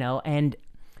then, and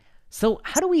so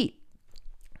how do we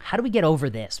get over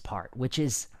this part, which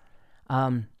is,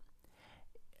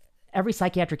 every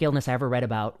psychiatric illness I ever read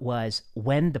about was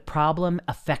when the problem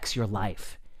affects your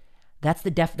life. That's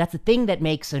the thing that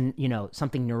makes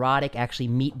something neurotic actually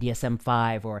meet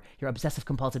DSM-5 or your obsessive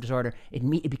compulsive disorder.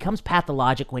 It becomes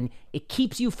pathologic when it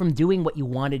keeps you from doing what you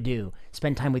want to do,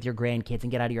 spend time with your grandkids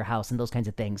and get out of your house and those kinds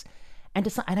of things.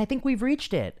 And I think we've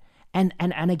reached it. And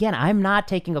again, I'm not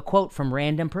taking a quote from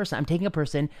random person. I'm taking a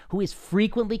person who is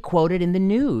frequently quoted in the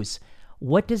news.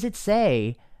 What does it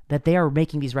say that they are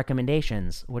making these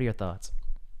recommendations? What are your thoughts?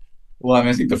 Well,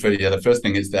 I think the first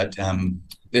thing is that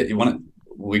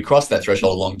we crossed that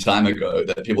threshold a long time ago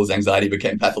that people's anxiety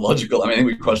became pathological. I think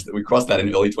we crossed that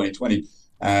in early 2020,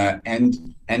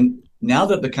 and now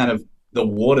that the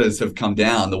waters have come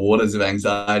down, the waters of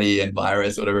anxiety and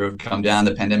virus, whatever, have come down,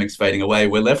 the pandemic's fading away.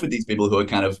 We're left with these people who are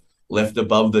kind of left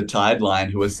above the tide line,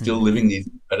 who are still living these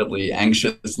incredibly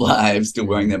anxious lives, still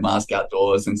wearing their mask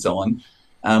outdoors and so on.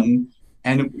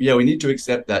 And yeah, we need to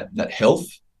accept that health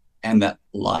and that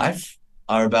life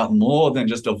are about more than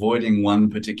just avoiding one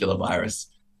particular virus.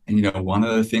 And one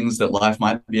of the things that life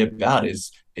might be about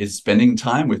is spending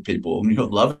time with people,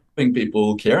 loving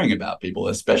people, caring about people,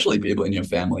 especially people in your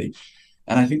family.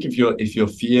 And I think if your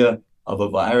fear of a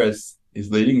virus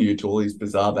is leading you to all these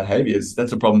bizarre behaviors,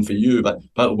 that's a problem for you.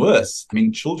 But worse,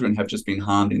 children have just been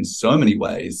harmed in so many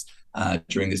ways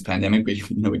during this pandemic. We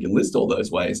can list all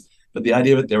those ways. But the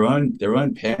idea that their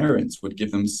own parents would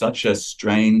give them such a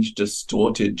strange,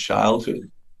 distorted childhood,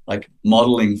 like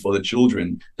modeling for the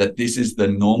children that this is the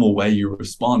normal way you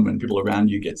respond when people around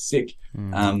you get sick.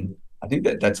 I think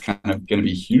that's kind of going to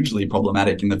be hugely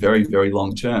problematic in the very, very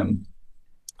long term.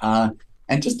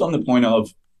 And just on the point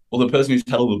of, well, the person who's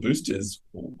had all the boosters,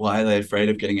 why are they afraid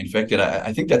of getting infected?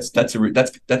 I think that's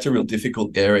a real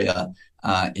difficult area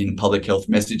in public health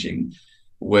messaging,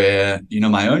 where,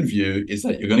 my own view is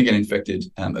that you're going to get infected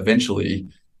eventually.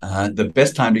 The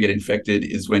best time to get infected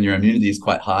is when your immunity is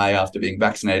quite high after being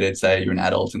vaccinated, say you're an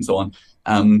adult and so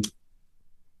on.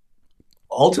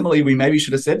 Ultimately, we maybe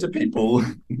should have said to people,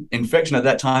 infection at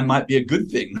that time might be a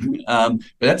good thing. But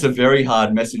that's a very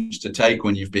hard message to take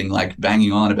when you've been like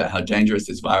banging on about how dangerous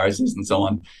this virus is and so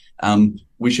on.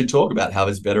 We should talk about how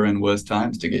there's better and worse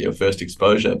times to get your first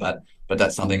exposure, but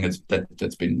that's something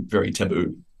that's been very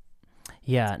taboo.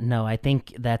 Yeah, no, I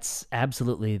think that's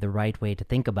absolutely the right way to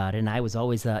think about it. And I was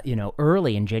always,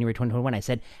 early in January 2021, I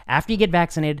said, after you get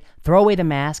vaccinated, throw away the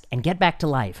mask and get back to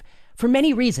life. For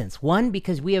many reasons. One,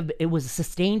 because it was a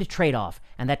sustained trade-off,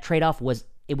 and that trade-off was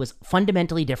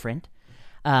fundamentally different,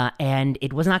 and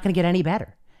it was not going to get any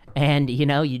better. And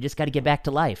you just got to get back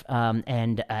to life.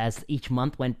 And as each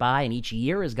month went by and each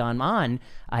year has gone on,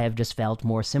 I have just felt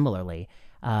more similarly.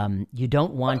 You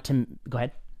don't want to go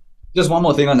ahead. Just one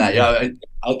more thing on that. Yeah. Yeah,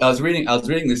 I was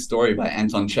reading this story by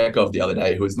Anton Chekhov the other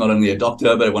day, who is not only a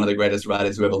doctor but one of the greatest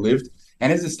writers who ever lived.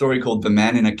 And it's a story called "The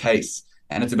Man in a Case,"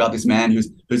 and it's about this man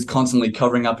who's constantly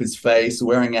covering up his face,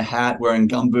 wearing a hat, wearing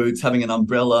gumboots, having an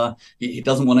umbrella. He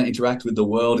doesn't want to interact with the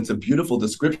world. It's a beautiful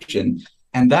description.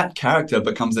 And that character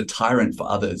becomes a tyrant for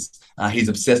others. He's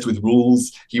obsessed with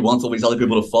rules. He wants all these other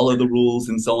people to follow the rules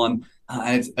and so on.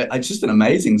 It's just an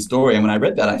amazing story. And when I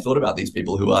read that, I thought about these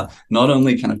people who are not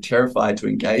only kind of terrified to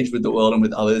engage with the world and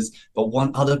with others, but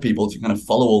want other people to kind of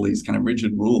follow all these kind of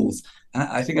rigid rules. And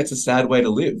I think it's a sad way to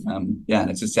live. Yeah, and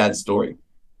it's a sad story.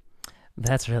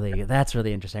 That's really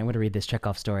interesting. I'm going to read this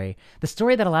Chekhov story. The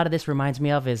story that a lot of this reminds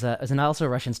me of is also a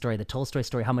Russian story, the Tolstoy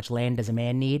story. How much land does a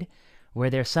man need? Where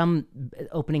there's some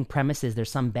opening premises, there's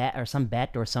some bet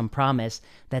or some promise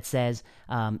that says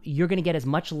you're going to get as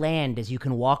much land as you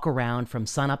can walk around from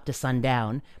sun up to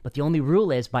sundown, but the only rule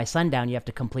is by sundown you have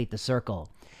to complete the circle.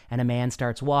 And a man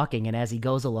starts walking, and as he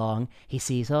goes along, he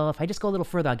sees, oh, if I just go a little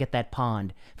further, I'll get that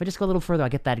pond. If I just go a little further, I'll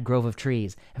get that grove of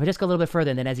trees. If I just go a little bit further,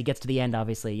 and then as he gets to the end,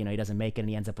 obviously, he doesn't make it, and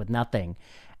he ends up with nothing.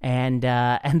 And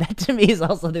that to me is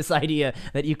also this idea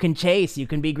that you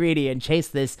can be greedy and chase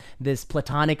this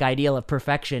platonic ideal of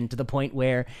perfection to the point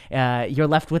where you're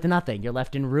left with nothing. You're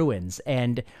left in ruins.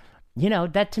 And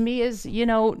that to me is,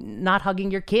 not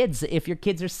hugging your kids if your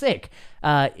kids are sick.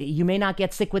 You may not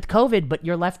get sick with COVID, but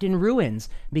you're left in ruins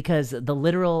because the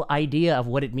literal idea of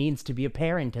what it means to be a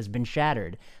parent has been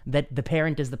shattered. That the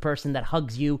parent is the person that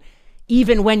hugs you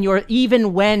even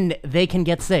when they can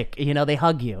get sick, they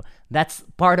hug you. That's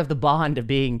part of the bond of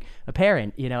being a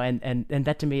parent, and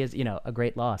that to me is, a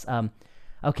great loss.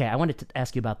 Okay, I wanted to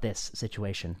ask you about this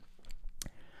situation.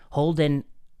 Holden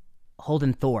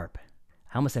Thorpe.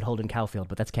 I almost said Holden Caulfield,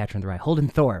 but that's Catcher in the Rye. Holden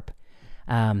Thorpe,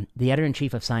 the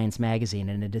editor-in-chief of Science Magazine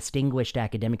and a distinguished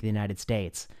academic of the United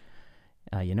States.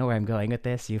 You know where I'm going with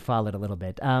this? You followed a little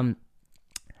bit.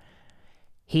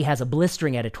 He has a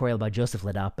blistering editorial about Joseph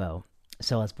Ladapo.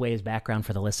 So let's weigh his background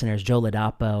for the listeners. Joe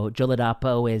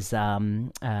Ladapo is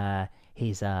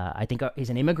he's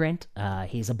an immigrant.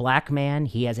 He's a black man.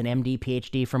 He has an MD,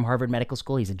 PhD from Harvard Medical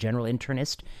School. He's a general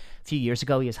internist. A few years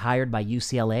ago, he was hired by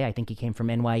UCLA. I think he came from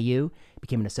NYU.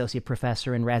 Became an associate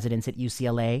professor in residence at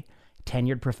UCLA.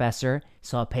 Tenured professor.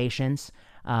 Saw patients.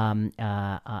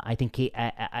 I think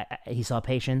he saw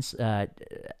patients.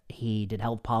 He did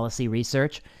health policy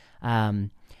research.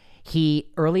 He,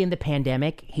 early in the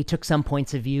pandemic, he took some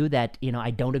points of view that,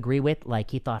 I don't agree with. Like,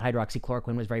 he thought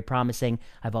hydroxychloroquine was very promising.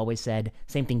 I've always said,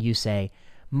 same thing you say,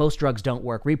 most drugs don't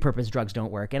work. Repurposed drugs don't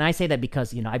work. And I say that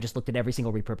because, I've just looked at every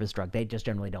single repurposed drug. They just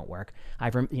generally don't work.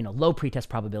 Low pretest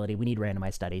probability. We need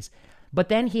randomized studies. But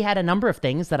then he had a number of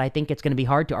things that I think it's going to be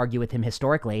hard to argue with him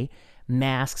historically.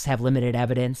 Masks have limited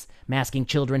evidence. Masking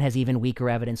children has even weaker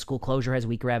evidence. School closure has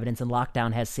weaker evidence. And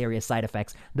lockdown has serious side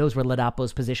effects. Those were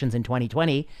Ladapo's positions in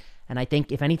 2020. And I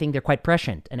think, if anything, they're quite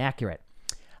prescient and accurate.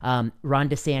 Ron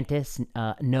DeSantis,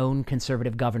 known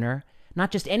conservative governor,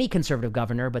 not just any conservative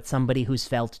governor, but somebody who's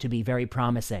felt to be very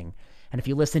promising. And if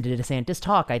you listen to DeSantis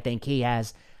talk, I think he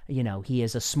is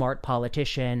a smart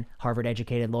politician,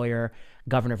 Harvard-educated lawyer,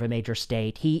 governor of a major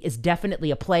state. He is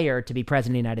definitely a player to be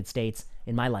president of the United States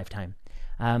in my lifetime.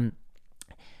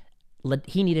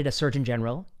 He needed a surgeon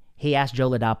general. He asked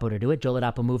Joe Ladapo to do it. Joe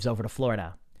Ladapo moves over to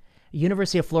Florida.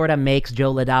 University of Florida makes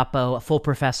Joe Ladapo a full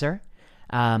professor,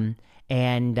 and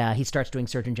he starts doing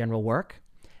Surgeon General work.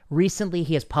 Recently,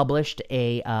 he has published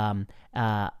a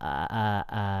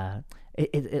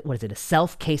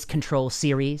self-case control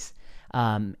series,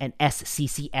 an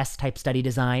SCCS type study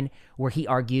design, where he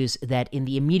argues that in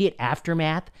the immediate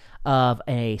aftermath of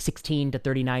a 16 to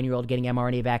 39-year-old getting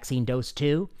mRNA vaccine dose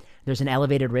 2, there's an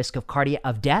elevated risk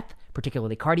of death,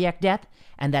 particularly cardiac death,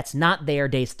 and that's not there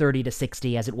days 30 to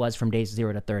 60 as it was from days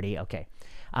 0 to 30. Okay.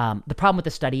 The problem with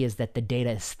the study is that the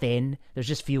data is thin. There's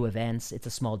just few events. It's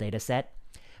a small data set.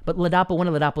 But one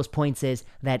of Ladapo's points is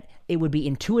that it would be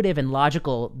intuitive and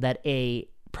logical that a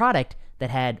product that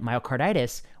had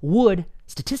myocarditis would,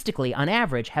 statistically, on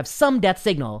average, have some death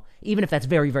signal, even if that's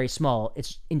very, very small.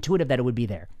 It's intuitive that it would be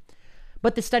there.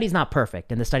 But the study's not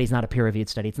perfect, and the study's not a peer-reviewed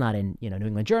study. It's not in New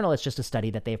England Journal. It's just a study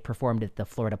that they've performed at the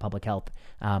Florida Public Health,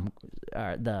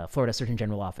 the Florida Surgeon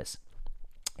General office.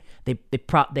 They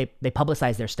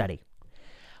publicize their study.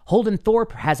 Holden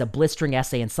Thorpe has a blistering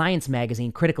essay in Science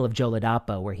Magazine critical of Joe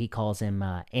Ladapo, where he calls him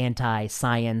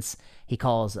anti-science. He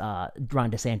calls Ron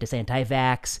DeSantis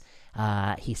anti-vax.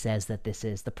 He says that this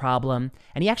is the problem.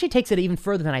 And he actually takes it even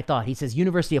further than I thought. He says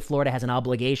University of Florida has an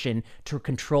obligation to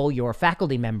control your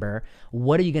faculty member.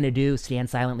 What are you going to do? Stand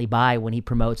silently by when he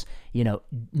promotes,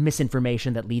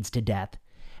 misinformation that leads to death.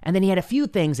 And then he had a few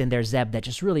things in there, Zeb, that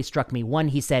just really struck me. One,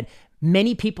 he said,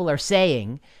 many people are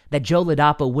saying that Joe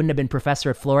Ladapo wouldn't have been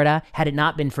professor at Florida had it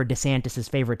not been for DeSantis'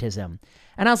 favoritism.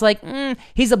 And I was like,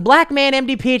 he's a black man,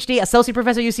 MD, PhD, associate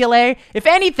professor at UCLA. If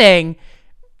anything,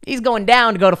 he's going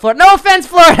down to go to Florida. No offense,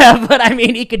 Florida, but I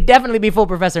mean, he could definitely be full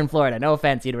professor in Florida. No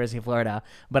offense, University of Florida.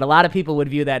 But a lot of people would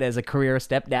view that as a career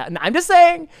step down. I'm just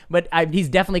saying, but he's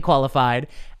definitely qualified.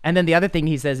 And then the other thing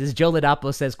he says is Joe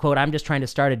Ladapo says, quote, I'm just trying to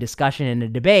start a discussion and a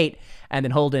debate. And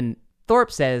then Holden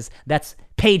Thorpe says, that's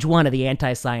page 1 of the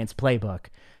anti-science playbook.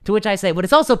 To which I say, but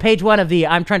it's also page 1 of the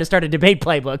I'm trying to start a debate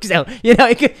playbook. So,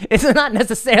 it's not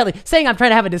necessarily saying I'm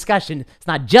trying to have a discussion. It's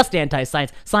not just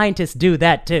anti-science. Scientists do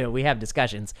that too. We have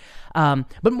discussions.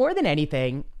 But more than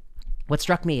anything, what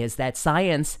struck me is that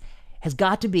science has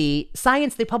got to be,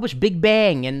 they publish Big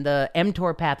Bang and the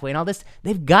mTOR pathway and all this.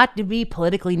 They've got to be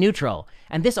politically neutral.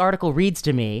 And this article reads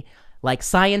to me like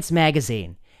Science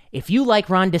Magazine. If you like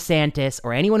Ron DeSantis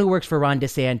or anyone who works for Ron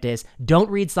DeSantis, don't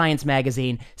read Science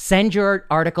Magazine. Send your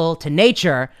article to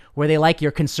Nature, where they like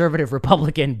your conservative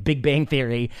Republican Big Bang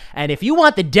Theory. And if you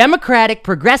want the Democratic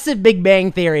progressive Big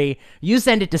Bang Theory, you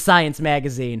send it to Science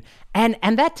Magazine. And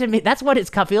that to me, that's what it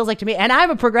feels like to me. And I'm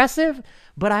a progressive,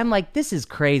 but I'm like, this is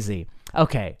crazy.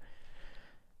 Okay.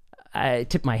 I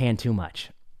tipped my hand too much.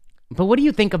 But what do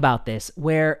you think about this?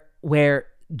 Where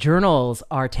journals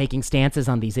are taking stances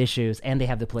on these issues and they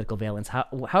have the political valence. How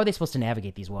are they supposed to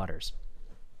navigate these waters?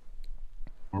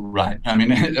 Right. I mean,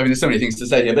 there's so many things to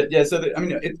say here, but yeah. So,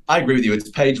 I agree with you. It's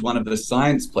page 1 of the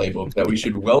science playbook that we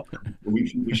should welcome.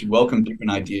 We should welcome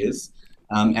different ideas,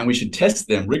 and we should test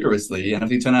them rigorously. And if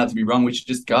they turn out to be wrong, we should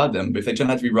discard them. But if they turn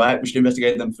out to be right, we should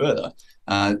investigate them further.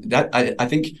 I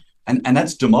think, and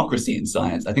that's democracy in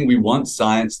science. I think we want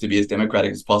science to be as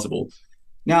democratic as possible.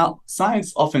 Now,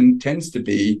 science often tends to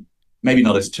be maybe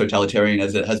not as totalitarian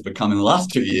as it has become in the last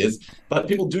 2 years, but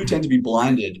people do tend to be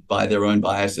blinded by their own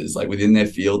biases. Like within their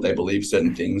field, they believe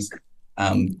certain things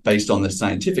based on the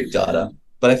scientific data.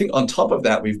 But I think on top of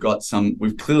that, we've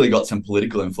clearly got some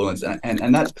political influence,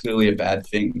 and that's clearly a bad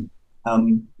thing.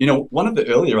 One of the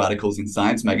earlier articles in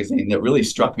Science Magazine that really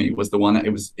struck me was the one that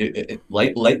it was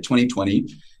late 2020,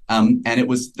 and it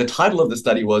was, the title of the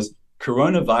study was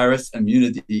Coronavirus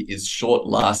Immunity is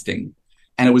Short-Lasting.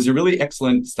 And it was a really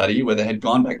excellent study where they had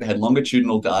gone back, they had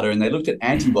longitudinal data, and they looked at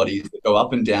antibodies that go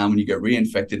up and down when you get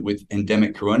reinfected with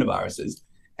endemic coronaviruses.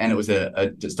 And it was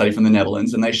a study from the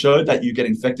Netherlands, and they showed that you get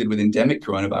infected with endemic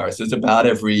coronaviruses about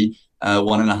every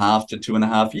 1.5 to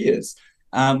 2.5 years.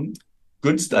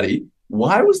 Good study.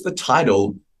 Why was the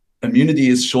title immunity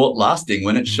is short-lasting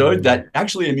when it showed that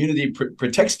actually immunity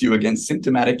protects you against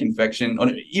symptomatic infection,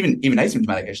 or even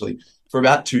asymptomatic actually, for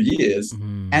about 2 years,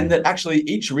 and that actually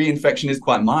each reinfection is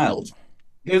quite mild?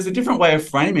 There's a different way of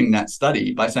framing that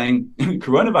study by saying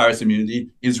coronavirus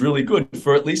immunity is really good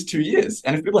for at least 2 years.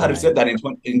 And if people had have said that in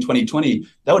 2020,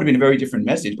 that would have been a very different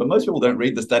message. But most people don't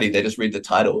read the study, they just read the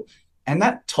title. And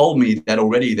that told me that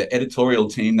already the editorial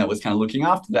team that was kind of looking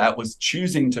after that was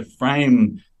choosing to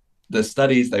frame the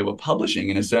studies they were publishing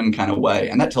in a certain kind of way.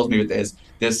 And that tells me that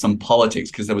there's some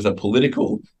politics, because there was a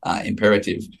political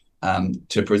imperative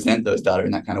to present those data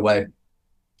in that kind of way.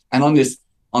 And on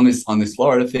this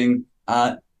Florida thing,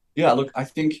 look, I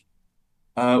think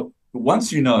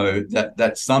once you know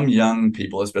that some young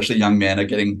people, especially young men, are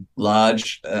getting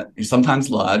sometimes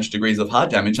large degrees of heart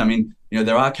damage. I mean,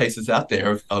 there are cases out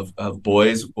there of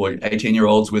boys or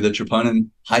 18-year-olds with a troponin,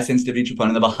 high sensitivity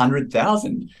troponin of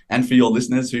 100,000. And for your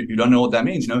listeners who don't know what that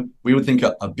means, we would think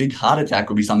a big heart attack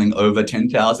would be something over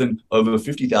 10,000, over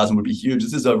 50,000 would be huge.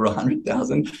 This is over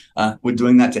 100,000. We're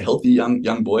doing that to healthy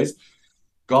young boys.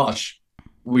 Gosh,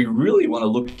 we really want to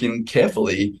look in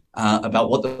carefully about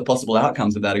what the possible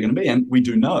outcomes of that are going to be. And we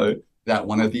do know that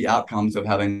one of the outcomes of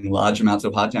having large amounts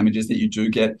of heart damage is that you do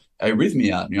get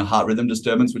arrhythmia, heart rhythm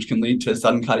disturbance, which can lead to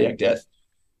sudden cardiac death.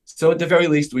 So at the very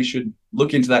least, we should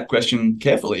look into that question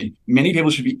carefully. Many people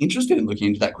should be interested in looking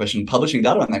into that question, publishing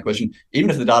data on that question,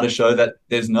 even if the data show that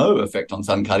there's no effect on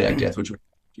sudden cardiac death, which would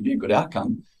be a good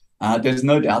outcome. There's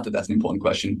no doubt that that's an important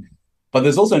question. But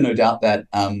there's also no doubt that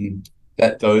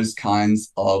that those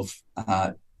kinds of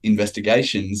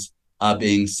investigations are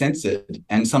being censored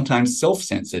and sometimes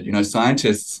self-censored.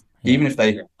 Scientists, even if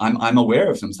I'm aware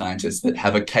of some scientists that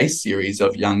have a case series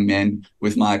of young men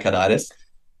with myocarditis,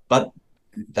 but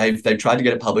they've tried to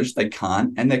get it published, they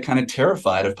can't, and they're kind of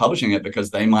terrified of publishing it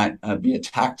because they might be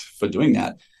attacked for doing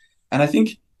that. And I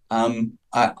think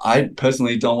I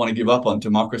personally don't want to give up on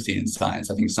democracy in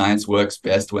science. I think science works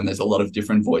best when there's a lot of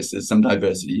different voices, some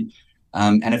diversity.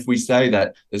 And if we say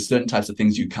that there's certain types of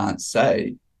things you can't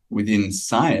say within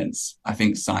science, I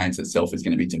think science itself is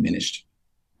going to be diminished.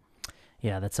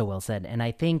 Yeah, that's so well said. And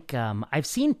I think I've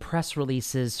seen press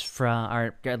releases from,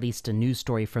 or at least a news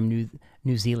story from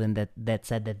New Zealand that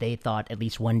said that they thought at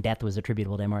least one death was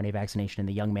attributable to mRNA vaccination in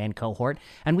the young man cohort.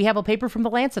 And we have a paper from the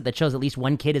Lancet that shows at least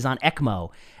one kid is on ECMO.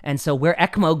 And so where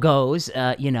ECMO goes,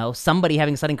 somebody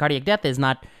having sudden cardiac death is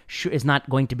not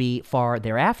going to be far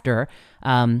thereafter.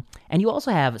 And you also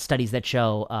have studies that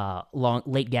show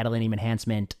late gadolinium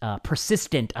enhancement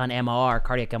persistent on MR,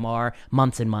 cardiac MR,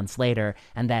 months and months later,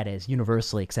 and that is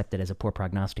universally accepted as a poor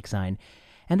prognostic sign.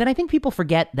 And then I think people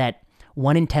forget that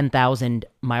 1 in 10,000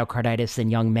 myocarditis in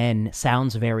young men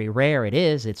sounds very rare. It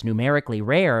is. It's numerically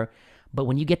rare. But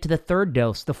when you get to the third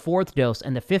dose, the fourth dose,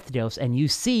 and the fifth dose, and you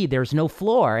see there's no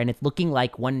floor, and it's looking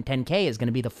like 1 in 10K is going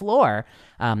to be the floor,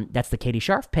 that's the Katie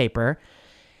Scharf paper,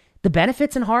 the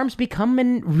benefits and harms become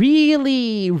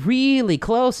really, really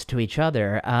close to each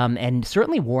other, and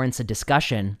certainly warrants a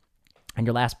discussion. And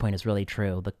your last point is really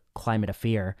true, the climate of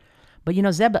fear. But,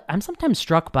 Zeb, I'm sometimes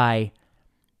struck by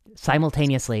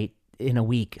simultaneously in a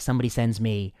week, somebody sends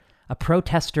me a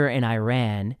protester in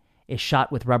Iran is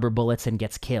shot with rubber bullets and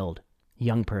gets killed,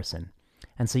 young person.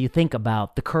 And so you think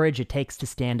about the courage it takes to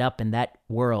stand up in that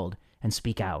world and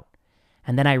speak out.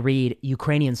 And then I read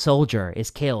Ukrainian soldier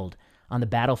is killed on the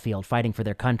battlefield fighting for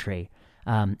their country.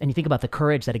 And you think about the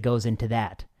courage that it goes into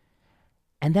that.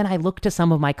 And then I look to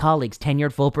some of my colleagues,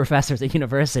 tenured full professors at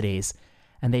universities,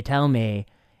 and they tell me,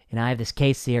 I have this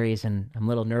case series and I'm a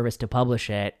little nervous to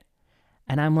publish it.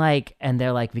 And I'm like, and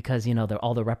they're like, because, they're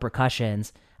all the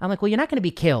repercussions. I'm like, well, you're not going to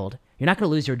be killed. You're not going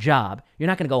to lose your job. You're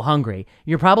not going to go hungry.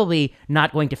 You're probably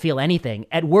not going to feel anything.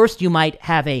 At worst, you might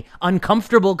have a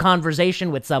uncomfortable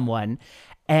conversation with someone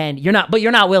and you're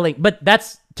not willing, but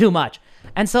that's too much.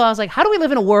 And so I was like, how do we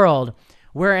live in a world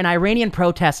where an Iranian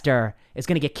protester is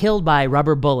going to get killed by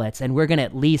rubber bullets and we're going to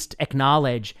at least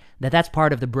acknowledge that that's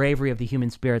part of the bravery of the human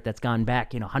spirit that's gone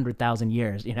back, 100,000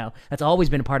 years, that's always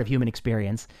been a part of human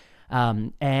experience.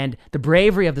 And the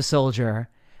bravery of the soldier.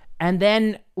 And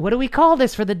then what do we call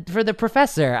this for the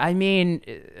professor? I mean,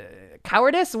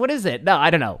 cowardice? What is it? No, I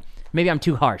don't know. Maybe I'm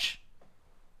too harsh.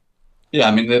 Yeah,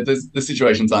 I mean the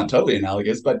situations aren't totally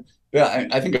analogous, but yeah,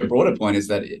 I think a broader point is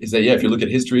that yeah, if you look at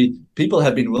history, people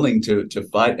have been willing to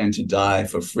fight and to die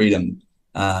for freedom,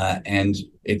 and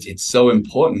it's so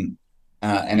important,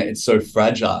 and it's so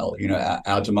fragile.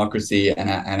 Our democracy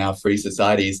and our free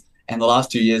societies. And the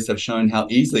last 2 years have shown how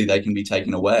easily they can be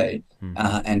taken away,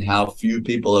 and how few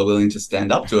people are willing to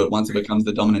stand up to it once it becomes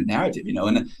the dominant narrative.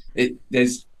 And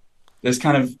there's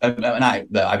kind of, and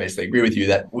I basically agree with you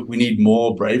that we need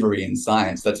more bravery in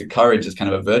science. That's a courage, is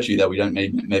kind of a virtue that we don't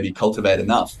maybe cultivate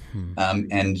enough.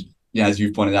 And as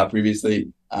you've pointed out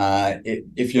previously,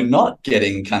 if you're not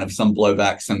getting kind of some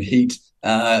blowback, some heat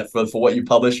for what you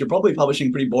publish, you're probably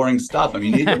publishing pretty boring stuff. I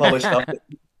mean, you need to publish stuff.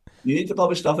 You need to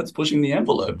publish stuff that's pushing the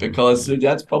envelope, because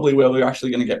that's probably where we're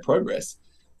actually going to get progress.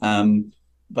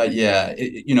 But yeah,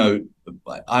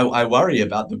 I worry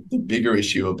about the bigger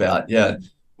issue about,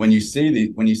 when you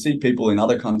see people in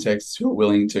other contexts who are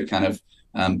willing to kind of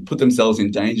put themselves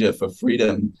in danger for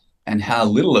freedom, and how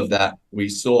little of that we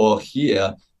saw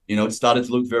here. It started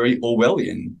to look very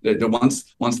Orwellian.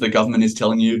 Once the government is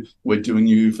telling you, we're doing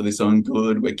you for this own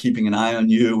good, we're keeping an eye on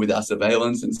you with our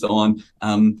surveillance and so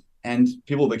on. And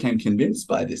people became convinced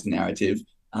by this narrative,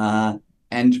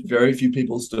 and very few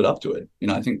people stood up to it.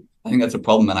 I think that's a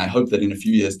problem, and I hope that in a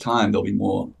few years' time there'll be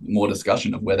more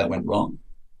discussion of where that went wrong.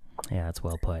 Yeah, that's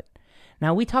well put.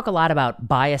 Now, we talk a lot about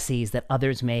biases that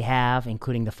others may have,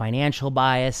 including the financial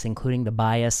bias, including the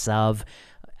bias of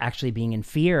actually being in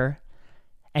fear.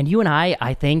 And you and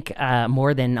I think,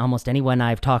 more than almost anyone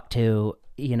I've talked to,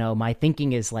 my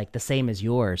thinking is like the same as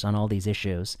yours on all these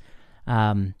issues.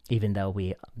 Even though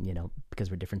we, because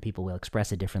we're different people, we'll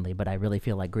express it differently, but I really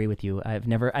feel I agree with you. I've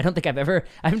never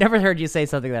heard you say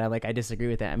something that I disagree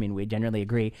with it. I mean, we generally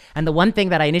agree. And the one thing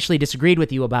that I initially disagreed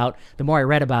with you about, the more I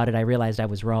read about it, I realized I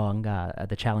was wrong, at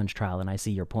the challenge trial, and I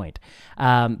see your point.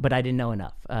 But I didn't know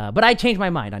enough. But I changed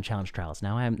my mind on challenge trials.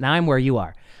 Now I'm where you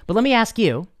are. But let me ask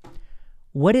you,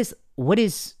 what is,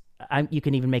 you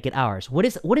can even make it ours. What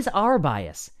is our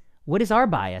bias? What is our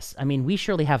bias? I mean, we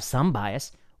surely have some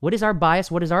bias. What is our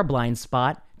bias? What is our blind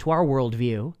spot to our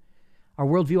worldview? Our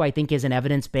worldview, I think, is an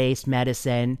evidence-based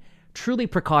medicine, truly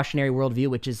precautionary worldview,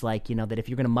 which is like, that if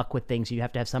you're going to muck with things, you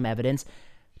have to have some evidence,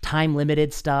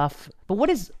 time-limited stuff. But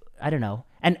I don't know.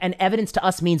 And evidence to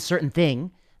us means certain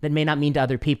thing that may not mean to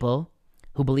other people.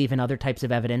 who believe in other types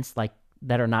of evidence, like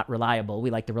that are not reliable.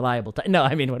 We like the reliable. No,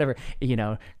 I mean, whatever,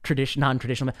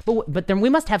 non-traditional. But then we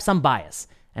must have some bias.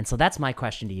 And so that's my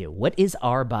question to you. What is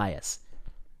our bias?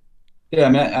 Yeah, I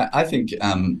mean, I think,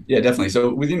 yeah, definitely.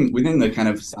 So within the kind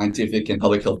of scientific and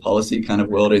public health policy kind of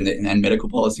world and medical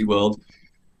policy world,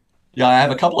 yeah, I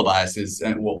have a couple of biases.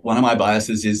 And one of my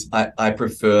biases is I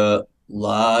prefer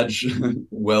large,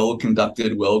 well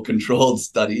conducted, well controlled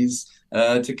studies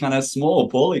to kind of small,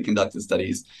 poorly conducted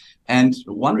studies. And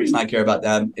one reason I care about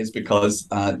that is because,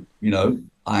 I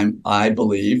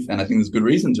believe, and I think there's good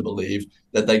reason to believe,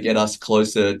 that they get us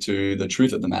closer to the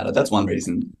truth of the matter. That's one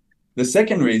reason. The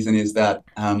second reason is that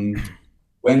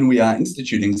when we are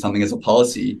instituting something as a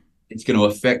policy, it's going to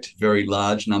affect very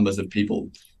large numbers of people.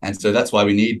 And so that's why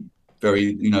we need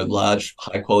very, large,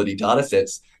 high quality data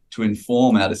sets to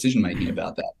inform our decision making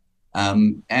about that.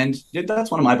 And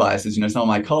that's one of my biases. Some of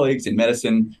my colleagues in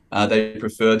medicine, they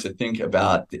prefer to think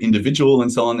about the individual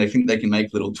and so on. They think they can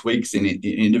make little tweaks in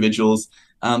individuals.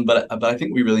 But I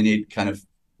think we really need kind of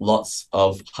lots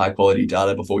of high quality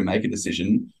data before we make a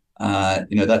decision.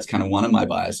 That's kind of one of my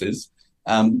biases.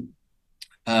 Another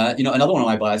one of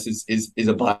my biases is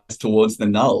a bias towards the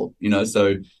null.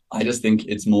 So I just think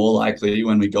it's more likely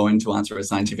when we go in to answer a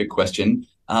scientific question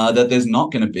that there's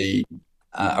not going to be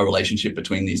a relationship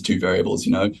between these two variables.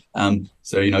 Just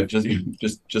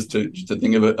to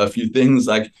think of a few things,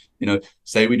 like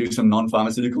say we do some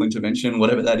non-pharmaceutical intervention,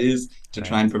 whatever that is, to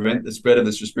try and prevent the spread of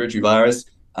this respiratory virus.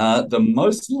 The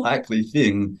most likely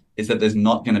thing is that there's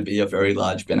not going to be a very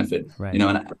large benefit. Right.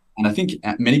 And I think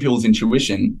many people's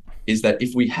intuition is that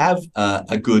if we have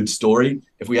a good story,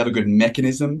 if we have a good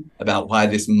mechanism about why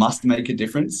this must make a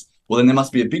difference, well, then there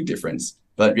must be a big difference.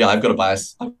 But yeah, I've got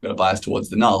a bias towards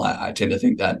the null. I tend to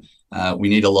think that we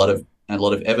need a lot of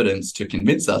evidence to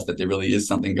convince us that there really is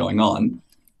something going on.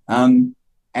 And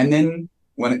then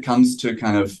when it comes to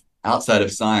kind of outside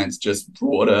of science, just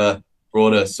broader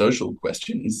social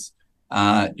questions,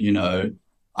 I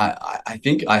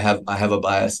think I have a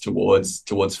bias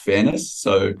towards fairness.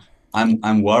 So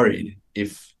I'm worried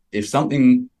if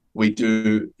something we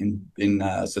do in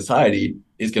society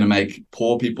is going to make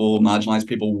poor people, marginalized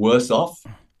people worse off,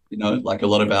 like a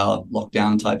lot of our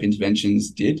lockdown type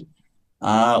interventions did.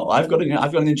 I've got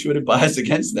an intuitive bias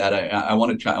against that. I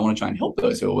want to try and help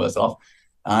those who are worse off,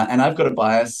 and I've got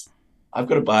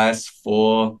a bias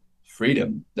for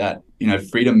freedom. That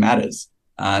freedom matters.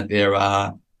 There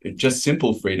are just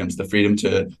simple freedoms: the freedom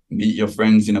to meet your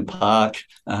friends in a park,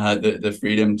 the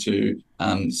freedom to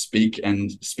speak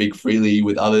freely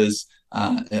with others,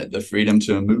 the freedom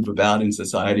to move about in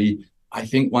society. I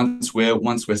think once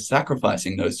we're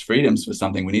sacrificing those freedoms for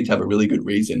something, we need to have a really good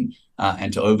reason.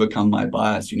 And to overcome my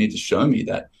bias, you need to show me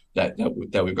that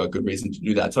we've got good reason to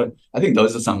do that. So I think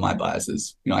those are some of my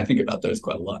biases. I think about those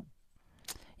quite a lot.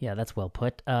 Yeah, that's well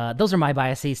put. Those are my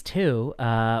biases too.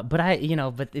 But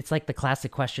it's like the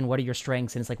classic question, what are your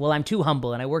strengths? And it's like, well, I'm too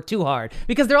humble and I work too hard,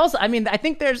 because they're also, I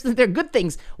think they're good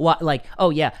things. Like, oh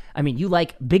yeah, you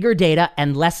like bigger data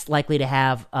and less likely to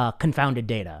have confounded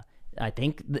data. I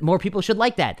think more people should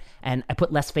like that. And I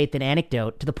put less faith in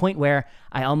anecdote, to the point where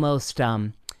I almost,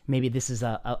 maybe this is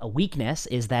a weakness,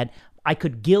 is that I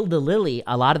could gild the lily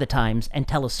a lot of the times and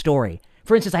tell a story.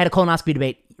 For instance, I had a colonoscopy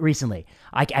debate recently.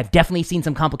 I've definitely seen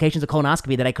some complications of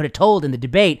colonoscopy that I could have told in the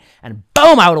debate, and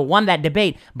boom, I would have won that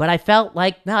debate. But I felt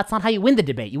like, no, that's not how you win the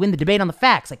debate. You win the debate on the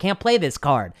facts. I can't play this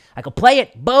card. I could play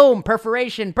it, boom,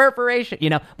 perforation, but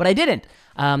I didn't.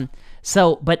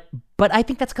 But I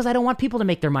think that's because I don't want people to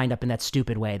make their mind up in that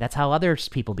stupid way. That's how other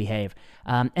people behave.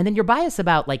 And then your bias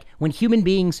about, like, when human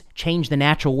beings change the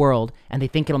natural world and they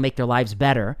think it'll make their lives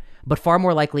better, but far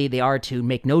more likely they are to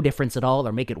make no difference at all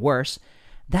or make it worse.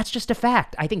 That's just a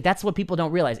fact. I think that's what people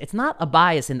don't realize. It's not a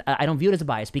bias, and I don't view it as a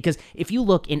bias, because if you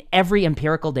look in every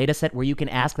empirical data set where you can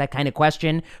ask that kind of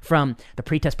question, from the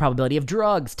pretest probability of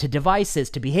drugs to devices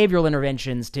to behavioral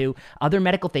interventions to other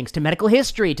medical things to medical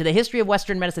history to the history of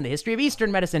Western medicine, the history of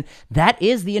Eastern medicine, that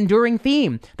is the enduring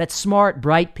theme, that smart,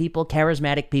 bright people,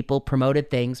 charismatic people promoted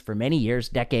things for many years,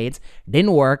 decades,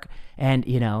 didn't work. And,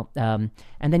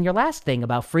 and then your last thing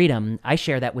about freedom, I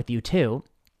share that with you too.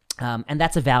 And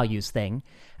that's a values thing.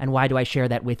 And why do I share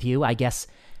that with you? I guess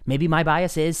maybe my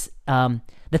bias is the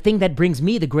thing that brings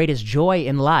me the greatest joy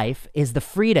in life is the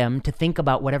freedom to think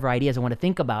about whatever ideas I want to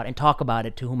think about and talk about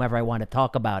it to whomever I want to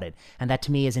talk about it. And that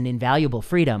to me is an invaluable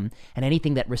freedom. And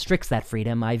anything that restricts that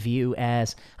freedom, I view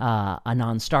as a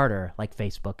non-starter, like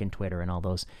Facebook and Twitter and all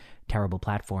those terrible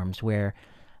platforms where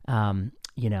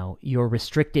you're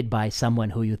restricted by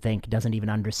someone who you think doesn't even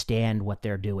understand what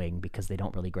they're doing because they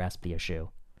don't really grasp the issue.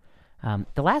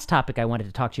 The last topic I wanted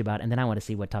to talk to you about, and then I want to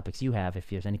see what topics you have if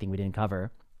there's anything we didn't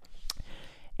cover.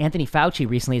 Anthony Fauci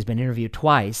recently has been interviewed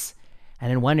twice,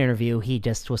 and in one interview, he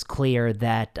just was clear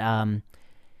that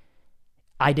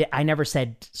I never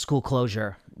said school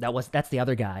closure. That's the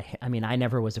other guy. I mean, I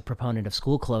never was a proponent of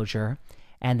school closure.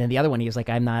 And then the other one, he was like,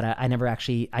 I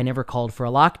never called for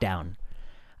a lockdown.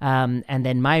 And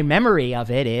then my memory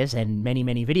of it is, and many,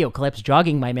 many video clips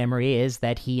jogging my memory, is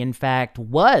that he in fact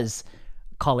was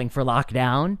calling for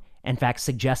lockdown, in fact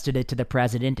suggested it to the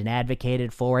president and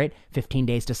advocated for it, 15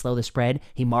 days to slow the spread.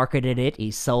 He marketed it,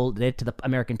 he sold it to the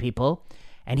American people.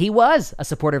 And he was a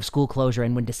supporter of school closure.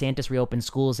 And when DeSantis reopened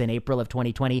schools in April of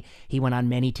 2020, he went on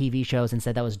many TV shows and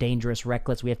said that was dangerous,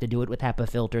 reckless. We have to do it with HEPA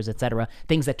filters, etc.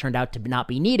 Things that turned out to not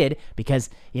be needed because,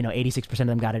 86% of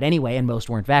them got it anyway and most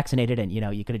weren't vaccinated. And,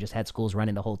 you could have just had schools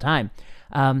running the whole time.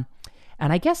 And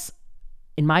I guess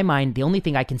in my mind, the only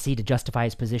thing I can see to justify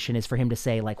his position is for him to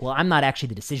say, like, well, I'm not actually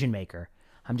the decision maker.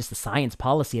 I'm just the science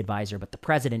policy advisor, but the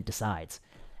president decides.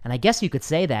 And I guess you could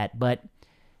say that, but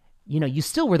you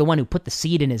still were the one who put the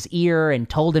seed in his ear and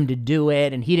told him to do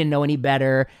it, and he didn't know any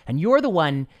better. And you're the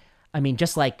one,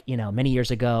 just like, many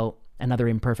years ago, another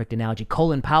imperfect analogy,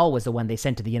 Colin Powell was the one they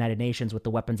sent to the United Nations with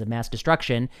the weapons of mass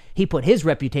destruction. He put his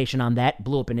reputation on that,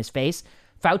 blew up in his face.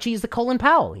 Fauci is the Colin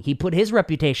Powell. He put his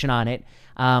reputation on it.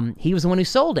 He was the one who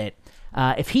sold it.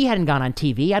 If he hadn't gone on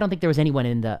TV, I don't think there was anyone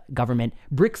in the government.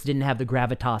 Bricks didn't have the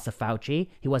gravitas of Fauci.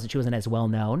 She wasn't as well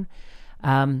known.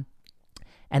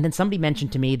 And then somebody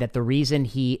mentioned to me that the reason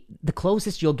the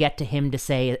closest you'll get to him to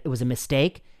say it was a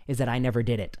mistake is that I never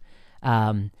did it.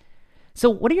 So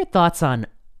what are your thoughts on,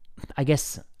 I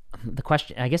guess, the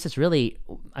question, I guess it's really,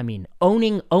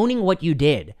 owning what you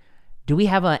did. Do we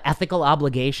have an ethical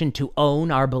obligation to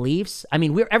own our beliefs?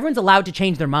 Everyone's allowed to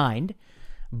change their mind,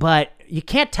 but you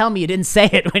can't tell me you didn't say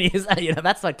it when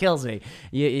that's what kills me.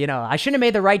 I shouldn't have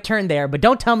made the right turn there, but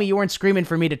don't tell me you weren't screaming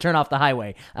for me to turn off the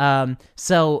highway.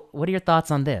 So what are your thoughts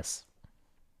on this?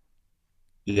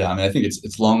 Yeah, I think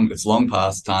it's long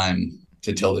past time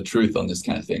to tell the truth on this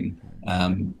kind of thing.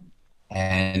 I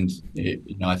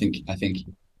think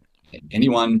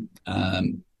anyone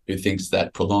who thinks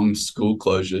that prolonged school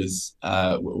closures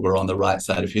were on the right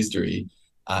side of history,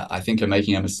 I think are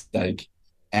making a mistake.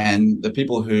 And the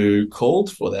people who called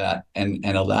for that and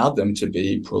allowed them to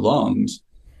be prolonged,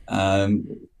 I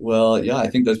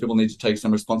think those people need to take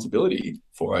some responsibility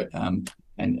for it. And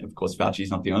of course,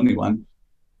 Fauci's not the only one.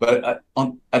 But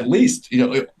at least,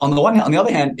 on the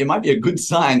other hand, it might be a good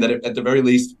sign that at the very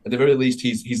least,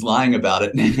 he's lying about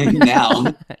it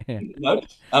now.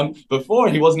 Before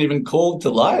he wasn't even called to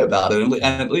lie about it,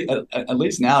 and at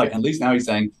least now he's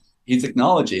saying he's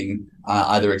acknowledging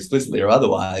either explicitly or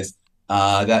otherwise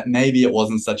that maybe it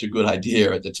wasn't such a good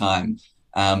idea at the time.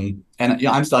 I'm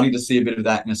starting to see a bit of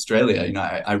that in Australia.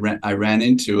 I ran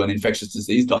into an infectious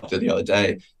disease doctor the other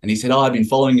day, and he said, "Oh, I've been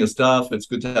following your stuff. It's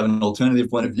good to have an alternative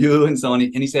point of view," and so on.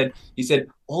 And he said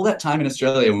all that time in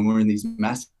Australia when we were in these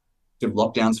massive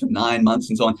lockdowns for 9 months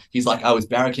and so on, he's like, I was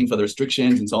barracking for the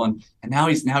restrictions and so on. And now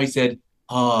he said,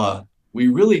 "Oh, we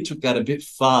really took that a bit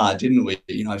far, didn't we?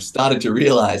 I've started to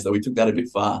realize that we took that a bit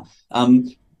far."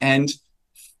 And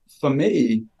for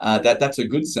me, that's a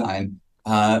good sign.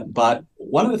 But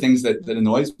one of the things that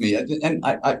annoys me, and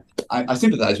I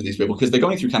sympathize with these people because they're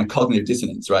going through kind of cognitive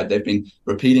dissonance, right? They've been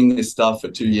repeating this stuff for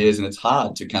 2 years and it's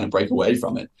hard to kind of break away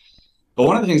from it. But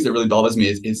one of the things that really bothers me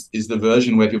is the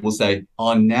version where people say,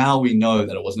 "Oh, now we know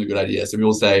that it wasn't a good idea." So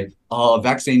people say, "Oh,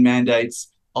 vaccine mandates.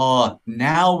 Oh,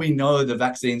 now we know the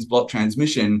vaccines block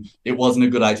transmission. It wasn't a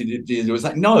good idea." It was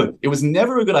like, no, it was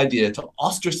never a good idea to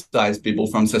ostracize people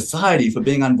from society for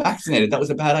being unvaccinated. That was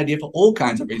a bad idea for all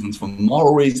kinds of reasons, for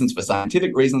moral reasons, for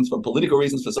scientific reasons, for political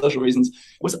reasons, for social reasons.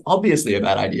 It was obviously a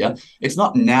bad idea. It's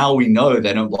not now we know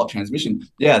they don't block transmission.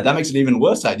 Yeah, that makes it an even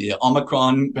worse idea.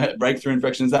 Omicron, breakthrough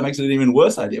infections, that makes it an even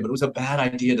worse idea. But it was a bad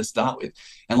idea to start with.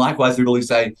 And likewise, people who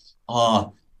say,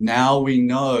 "Oh, now we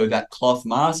know that cloth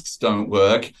masks don't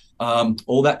work,"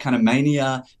 all that kind of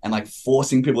mania and like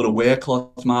forcing people to wear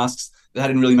cloth masks, that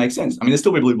didn't really make sense. There's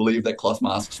still people who believe that cloth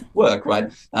masks work,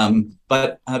 right?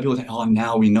 But people say, "Oh,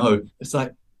 now we know." It's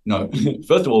like, no.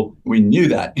 First of all, we knew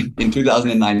that in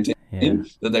 2019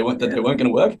 that they weren't going to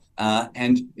work.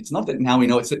 And it's not that now we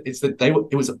know. It's that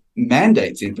it was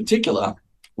mandates in particular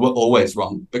were always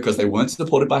wrong because they weren't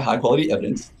supported by high quality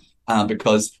evidence.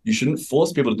 Because you shouldn't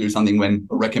force people to do something when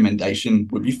a recommendation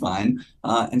would be fine,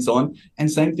 and so on. And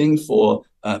same thing for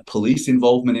police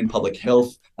involvement in public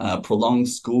health, prolonged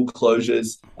school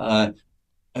closures.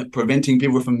 preventing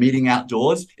people from meeting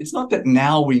outdoors. It's not that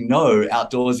now we know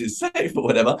outdoors is safe or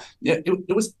whatever. Yeah,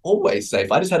 it was always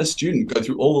safe. I just had a student go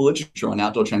through all the literature on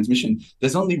outdoor transmission.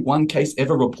 There's only one case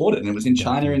ever reported, and it was in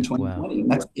China in 2020, wow.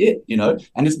 And that's it, you know.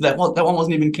 And that one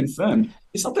wasn't even confirmed.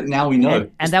 It's not that now we know.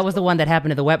 And that was the one that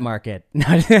happened at the wet market.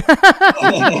 That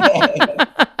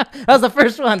was the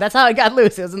first one. That's how it got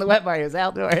loose. It was in the wet market. It was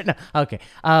outdoor. No. Okay.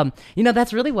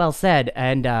 That's really well said.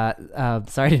 And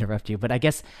sorry to interrupt you, but I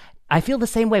guess I feel the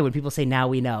same way when people say, now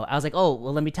we know. I was like, oh,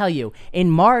 well, let me tell you. In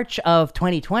March of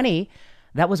 2020,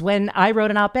 that was when I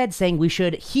wrote an op-ed saying we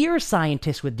should hear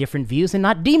scientists with different views and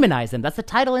not demonize them. That's the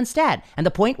title instead. And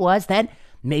the point was that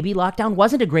maybe lockdown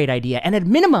wasn't a great idea. And at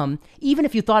minimum, even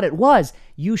if you thought it was,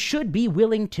 you should be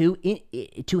willing to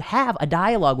have a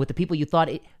dialogue with the people who thought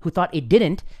it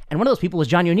didn't. And one of those people was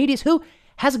John Ioannidis, who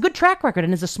has a good track record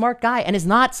and is a smart guy and is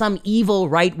not some evil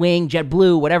right-wing,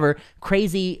 JetBlue, whatever,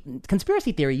 crazy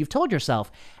conspiracy theory you've told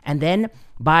yourself. And then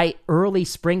by early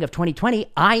spring of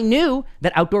 2020, I knew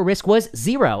that outdoor risk was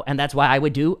zero. And that's why I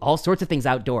would do all sorts of things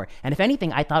outdoor. And if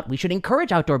anything, I thought we should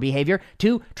encourage outdoor behavior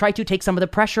to try to take some of the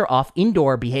pressure off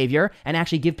indoor behavior and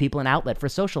actually give people an outlet for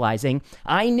socializing.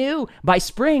 I knew by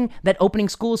spring that opening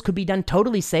schools could be done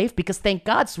totally safe because thank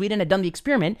God Sweden had done the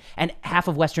experiment and half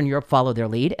of Western Europe followed their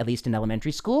lead, at least in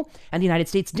elementary school, and the United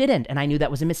States didn't. And I knew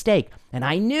that was a mistake. And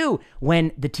I knew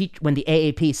when the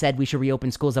AAP said we should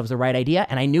reopen schools, that was the right idea.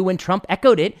 And I knew when Trump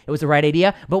echoed it was the right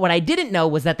idea. But what I didn't know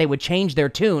was that they would change their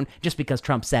tune just because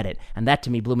Trump said it. And that to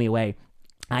me blew me away.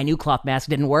 I knew cloth masks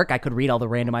didn't work. I could read all the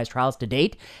randomized trials to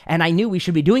date. And I knew we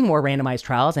should be doing more randomized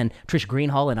trials. And Trish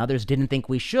Greenhalgh and others didn't think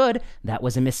we should. That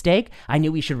was a mistake. I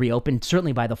knew we should reopen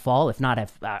certainly by the fall, if not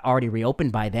have already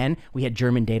reopened by then. We had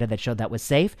German data that showed that was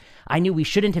safe. I knew we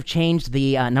shouldn't have changed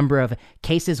the number of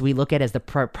cases we look at as the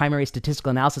primary statistical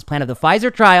analysis plan of the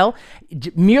Pfizer trial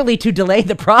merely to delay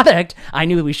the product. I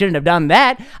knew we shouldn't have done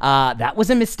that. That was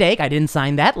a mistake. I didn't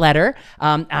sign that letter.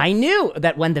 I knew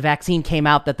that when the vaccine came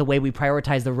out that the way we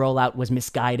prioritized the rollout was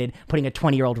misguided, putting a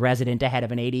 20-year-old resident ahead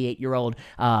of an 88-year-old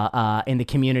in the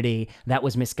community. That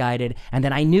was misguided. And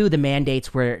then I knew the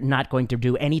mandates were not going to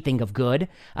do anything of good.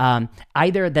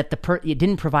 Either that it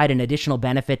didn't provide an additional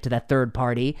benefit to that third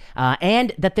party,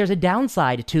 and that there's a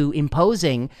downside to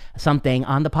imposing something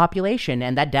on the population.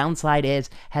 And that downside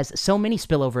has so many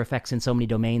spillover effects in so many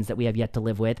domains that we have yet to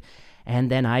live with.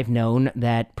 And then I've known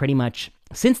that pretty much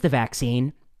since the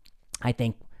vaccine, I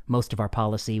think most of our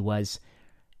policy was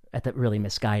really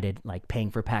misguided, like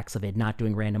paying for Paxlovid, not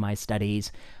doing randomized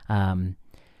studies,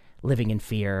 living in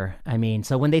fear. I mean,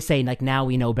 so when they say like, now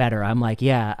we know better, I'm like,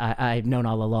 yeah, I've known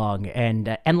all along.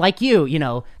 And like you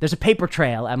know, there's a paper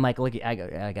trail. I'm like, look,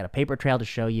 I got a paper trail to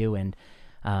show you. And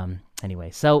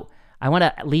anyway, so I want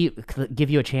to give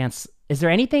you a chance. Is there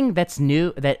anything that's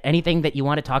new, anything that you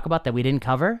want to talk about that we didn't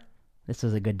cover? This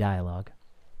was a good dialogue.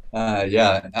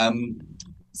 Yeah.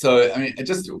 So, I mean,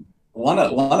 one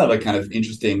other kind of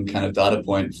interesting kind of data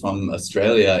point from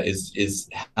Australia is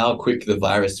how quick the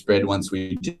virus spread once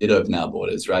we did open our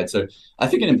borders, right? So I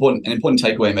think an important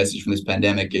takeaway message from this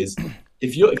pandemic is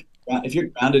if you're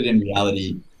grounded in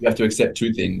reality, you have to accept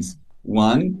two things.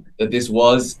 One, that this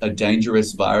was a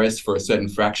dangerous virus for a certain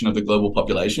fraction of the global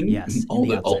population. Yes, yes. All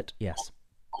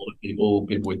the people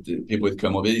with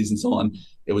comorbidities and so on.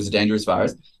 It was a dangerous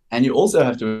virus, and you also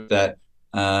have to that.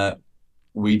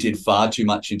 We did far too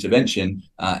much intervention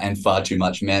and far too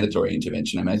much mandatory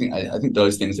intervention. I mean, I think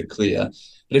those things are clear.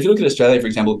 But if you look at Australia, for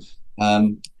example,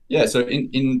 so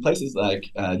in places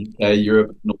like UK,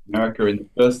 Europe, North America, in the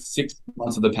first 6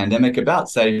 months of the pandemic, about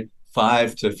say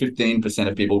 5 to 15%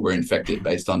 of people were infected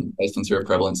based on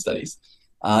seroprevalence studies.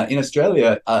 In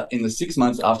Australia, in the 6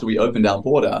 months after we opened our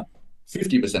border,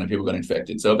 50% of people got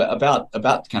infected. So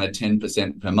about kind of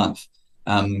 10% per month.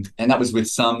 And that was with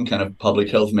some kind of public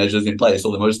health measures in place,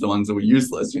 although most of the ones that were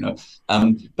useless, you know.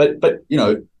 But you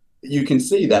know, you can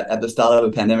see that at the start of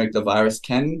a pandemic, the virus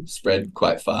can spread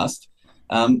quite fast.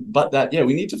 But that,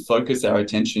 we need to focus our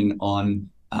attention on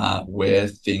where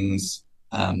things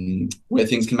can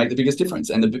make the biggest difference.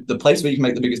 And the place where you can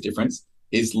make the biggest difference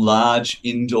is large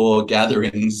indoor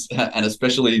gatherings, and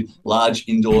especially large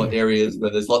indoor areas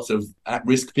where there's lots of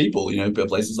at-risk people, you know,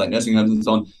 places like nursing homes and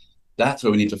so on. That's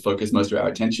where we need to focus most of our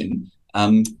attention.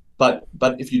 But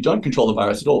if you don't control the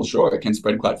virus at all, sure, it can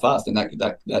spread quite fast, and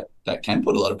that can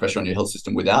put a lot of pressure on your health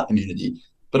system without immunity.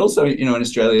 But also, you know, in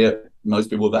Australia, most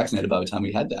people were vaccinated by the time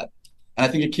we had that. And I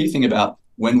think a key thing about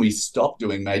when we stop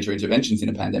doing major interventions in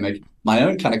a pandemic, my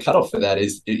own kind of cutoff for that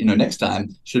is, you know, next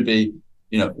time should be,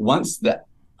 you know, once the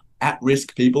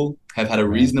at-risk people have had a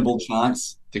reasonable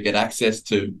chance to get access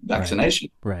to vaccination,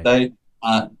 right.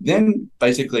 then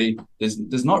basically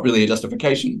there's not really a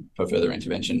justification for further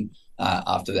intervention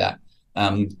after that.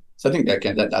 So I think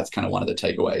that's kind of one of the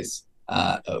takeaways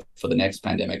for the next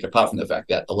pandemic, apart from the fact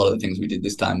that a lot of the things we did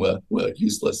this time were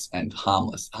useless and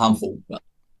harmful.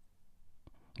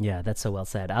 Yeah, that's so well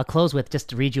said. I'll close with just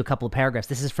to read you a couple of paragraphs.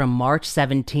 This is from March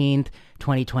 17th,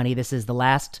 2020. This is the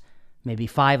last maybe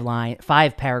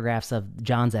five paragraphs of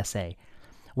John's essay.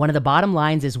 One of the bottom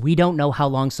lines is we don't know how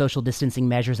long social distancing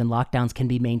measures and lockdowns can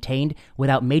be maintained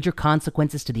without major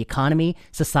consequences to the economy,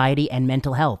 society, and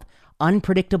mental health.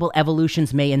 Unpredictable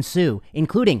evolutions may ensue,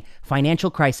 including financial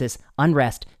crisis,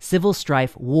 unrest, civil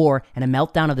strife, war, and a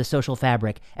meltdown of the social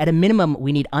fabric. At a minimum,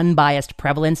 we need unbiased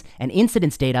prevalence and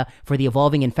incidence data for the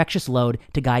evolving infectious load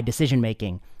to guide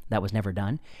decision-making. That was never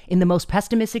done. In the most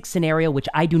pessimistic scenario, which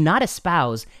I do not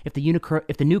espouse, if the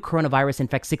new coronavirus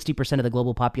infects 60% of the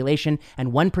global population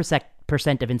and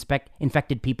 1% of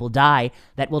infected people die,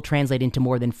 that will translate into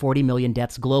more than 40 million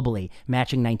deaths globally,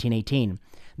 matching 1918.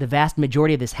 The vast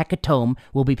majority of this hecatomb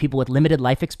will be people with limited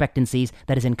life expectancies,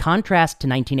 that is in contrast to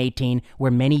 1918, where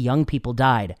many young people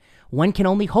died. One can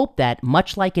only hope that,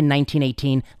 much like in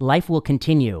 1918, life will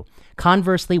continue.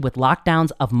 Conversely, with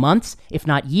lockdowns of months, if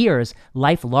not years,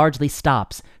 life largely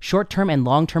stops. Short-term and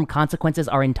long-term consequences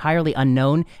are entirely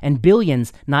unknown, and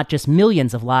billions, not just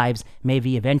millions of lives may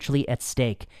be eventually at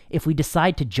stake. If we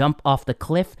decide to jump off the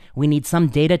cliff, we need some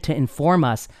data to inform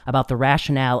us about the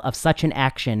rationale of such an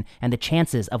action and the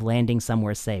chances of landing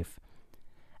somewhere safe.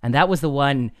 And that was the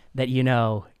one that,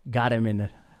 got him in a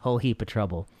whole heap of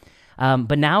trouble.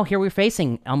 But now here we're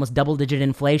facing almost double-digit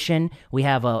inflation. We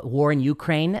have a war in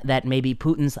Ukraine that maybe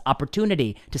Putin's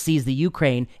opportunity to seize the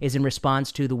Ukraine is in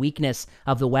response to the weakness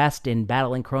of the West in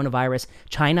battling coronavirus.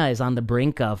 China is on the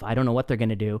brink of, I don't know what they're going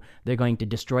to do. They're going to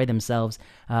destroy themselves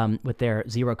with their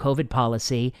zero COVID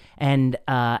policy. And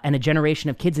a generation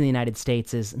of kids in the United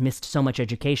States has missed so much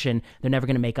education, they're never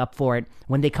going to make up for it.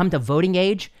 When they come to voting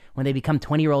age, when they become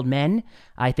 20-year-old men,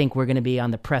 I think we're going to be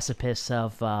on the precipice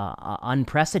of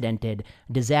unprecedented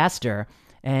disaster.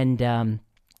 And,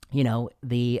 his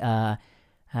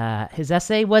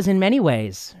essay was in many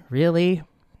ways really,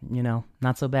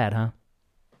 not so bad, huh?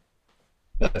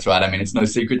 That's right. I mean, it's no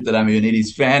secret that I'm a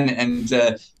Ioannidis fan, and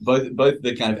both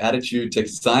the kind of attitude to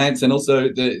science and also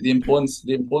the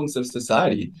importance of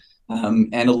society.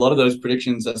 And a lot of those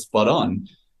predictions are spot on.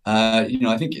 I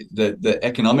think the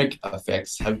economic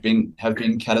effects have been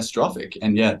catastrophic,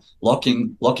 and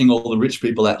locking all the rich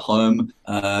people at home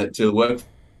to work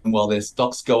while their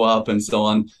stocks go up and so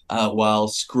on, while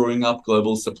screwing up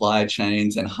global supply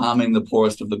chains and harming the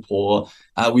poorest of the poor.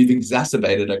 We've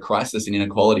exacerbated a crisis in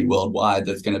inequality worldwide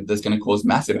that's going to cause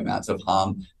massive amounts of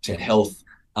harm to health,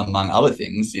 among other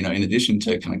things. In addition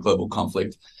to kind of global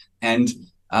conflict, and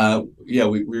we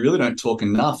really don't talk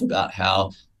enough about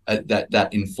how that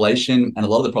inflation and a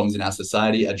lot of the problems in our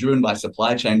society are driven by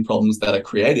supply chain problems that are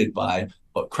created by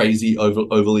crazy,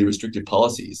 overly restrictive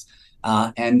policies,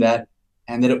 and that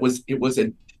it was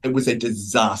a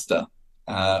disaster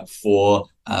for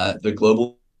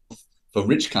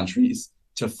rich countries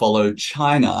to follow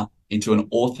China into an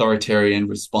authoritarian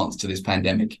response to this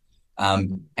pandemic,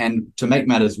 and to make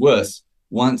matters worse,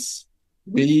 once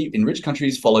we in rich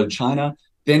countries followed China,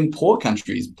 then poor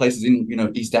countries, places in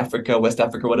East Africa, West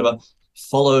Africa, whatever,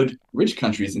 followed rich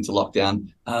countries into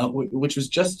lockdown, which was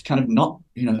just kind of not,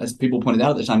 as people pointed out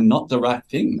at the time, not the right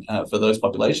thing for those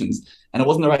populations, and it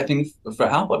wasn't the right thing for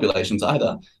our populations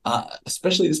either.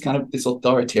 Especially this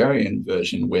authoritarian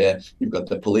version where you've got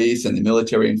the police and the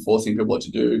military enforcing people what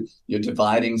to do. You're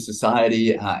dividing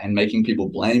society and making people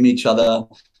blame each other.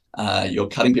 You're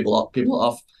cutting people off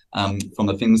from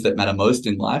the things that matter most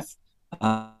in life.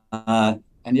 I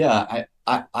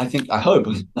hope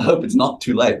it's not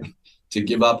too late to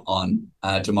give up on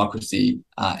democracy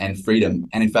and freedom.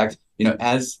 And in fact,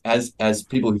 as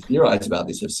people who theorize about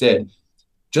this have said,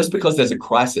 just because there's a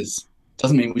crisis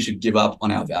doesn't mean we should give up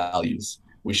on our values.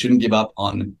 We shouldn't give up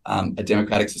on a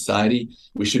democratic society.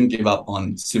 We shouldn't give up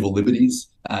on civil liberties.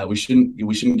 We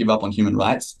shouldn't give up on human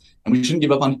rights, and we shouldn't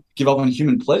give up on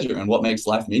human pleasure and what makes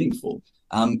life meaningful.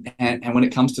 And when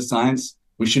it comes to science,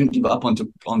 we shouldn't give up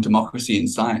on democracy in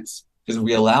science, because if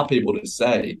we allow people to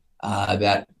say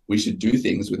that we should do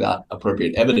things without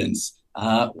appropriate evidence,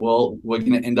 we're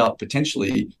going to end up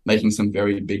potentially making some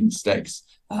very big mistakes.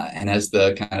 And as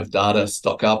the kind of data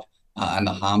stock up and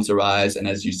the harms arise, and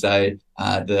as you say,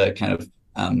 the kind of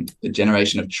the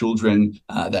generation of children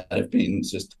that have been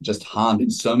just harmed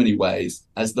in so many ways,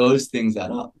 as those things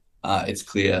add up, it's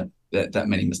clear that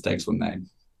many mistakes were made.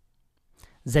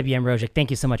 Zebi Ambrozic, thank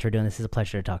you so much for doing this. It's a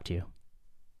pleasure to talk to you.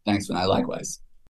 Thanks, Vinay. Likewise.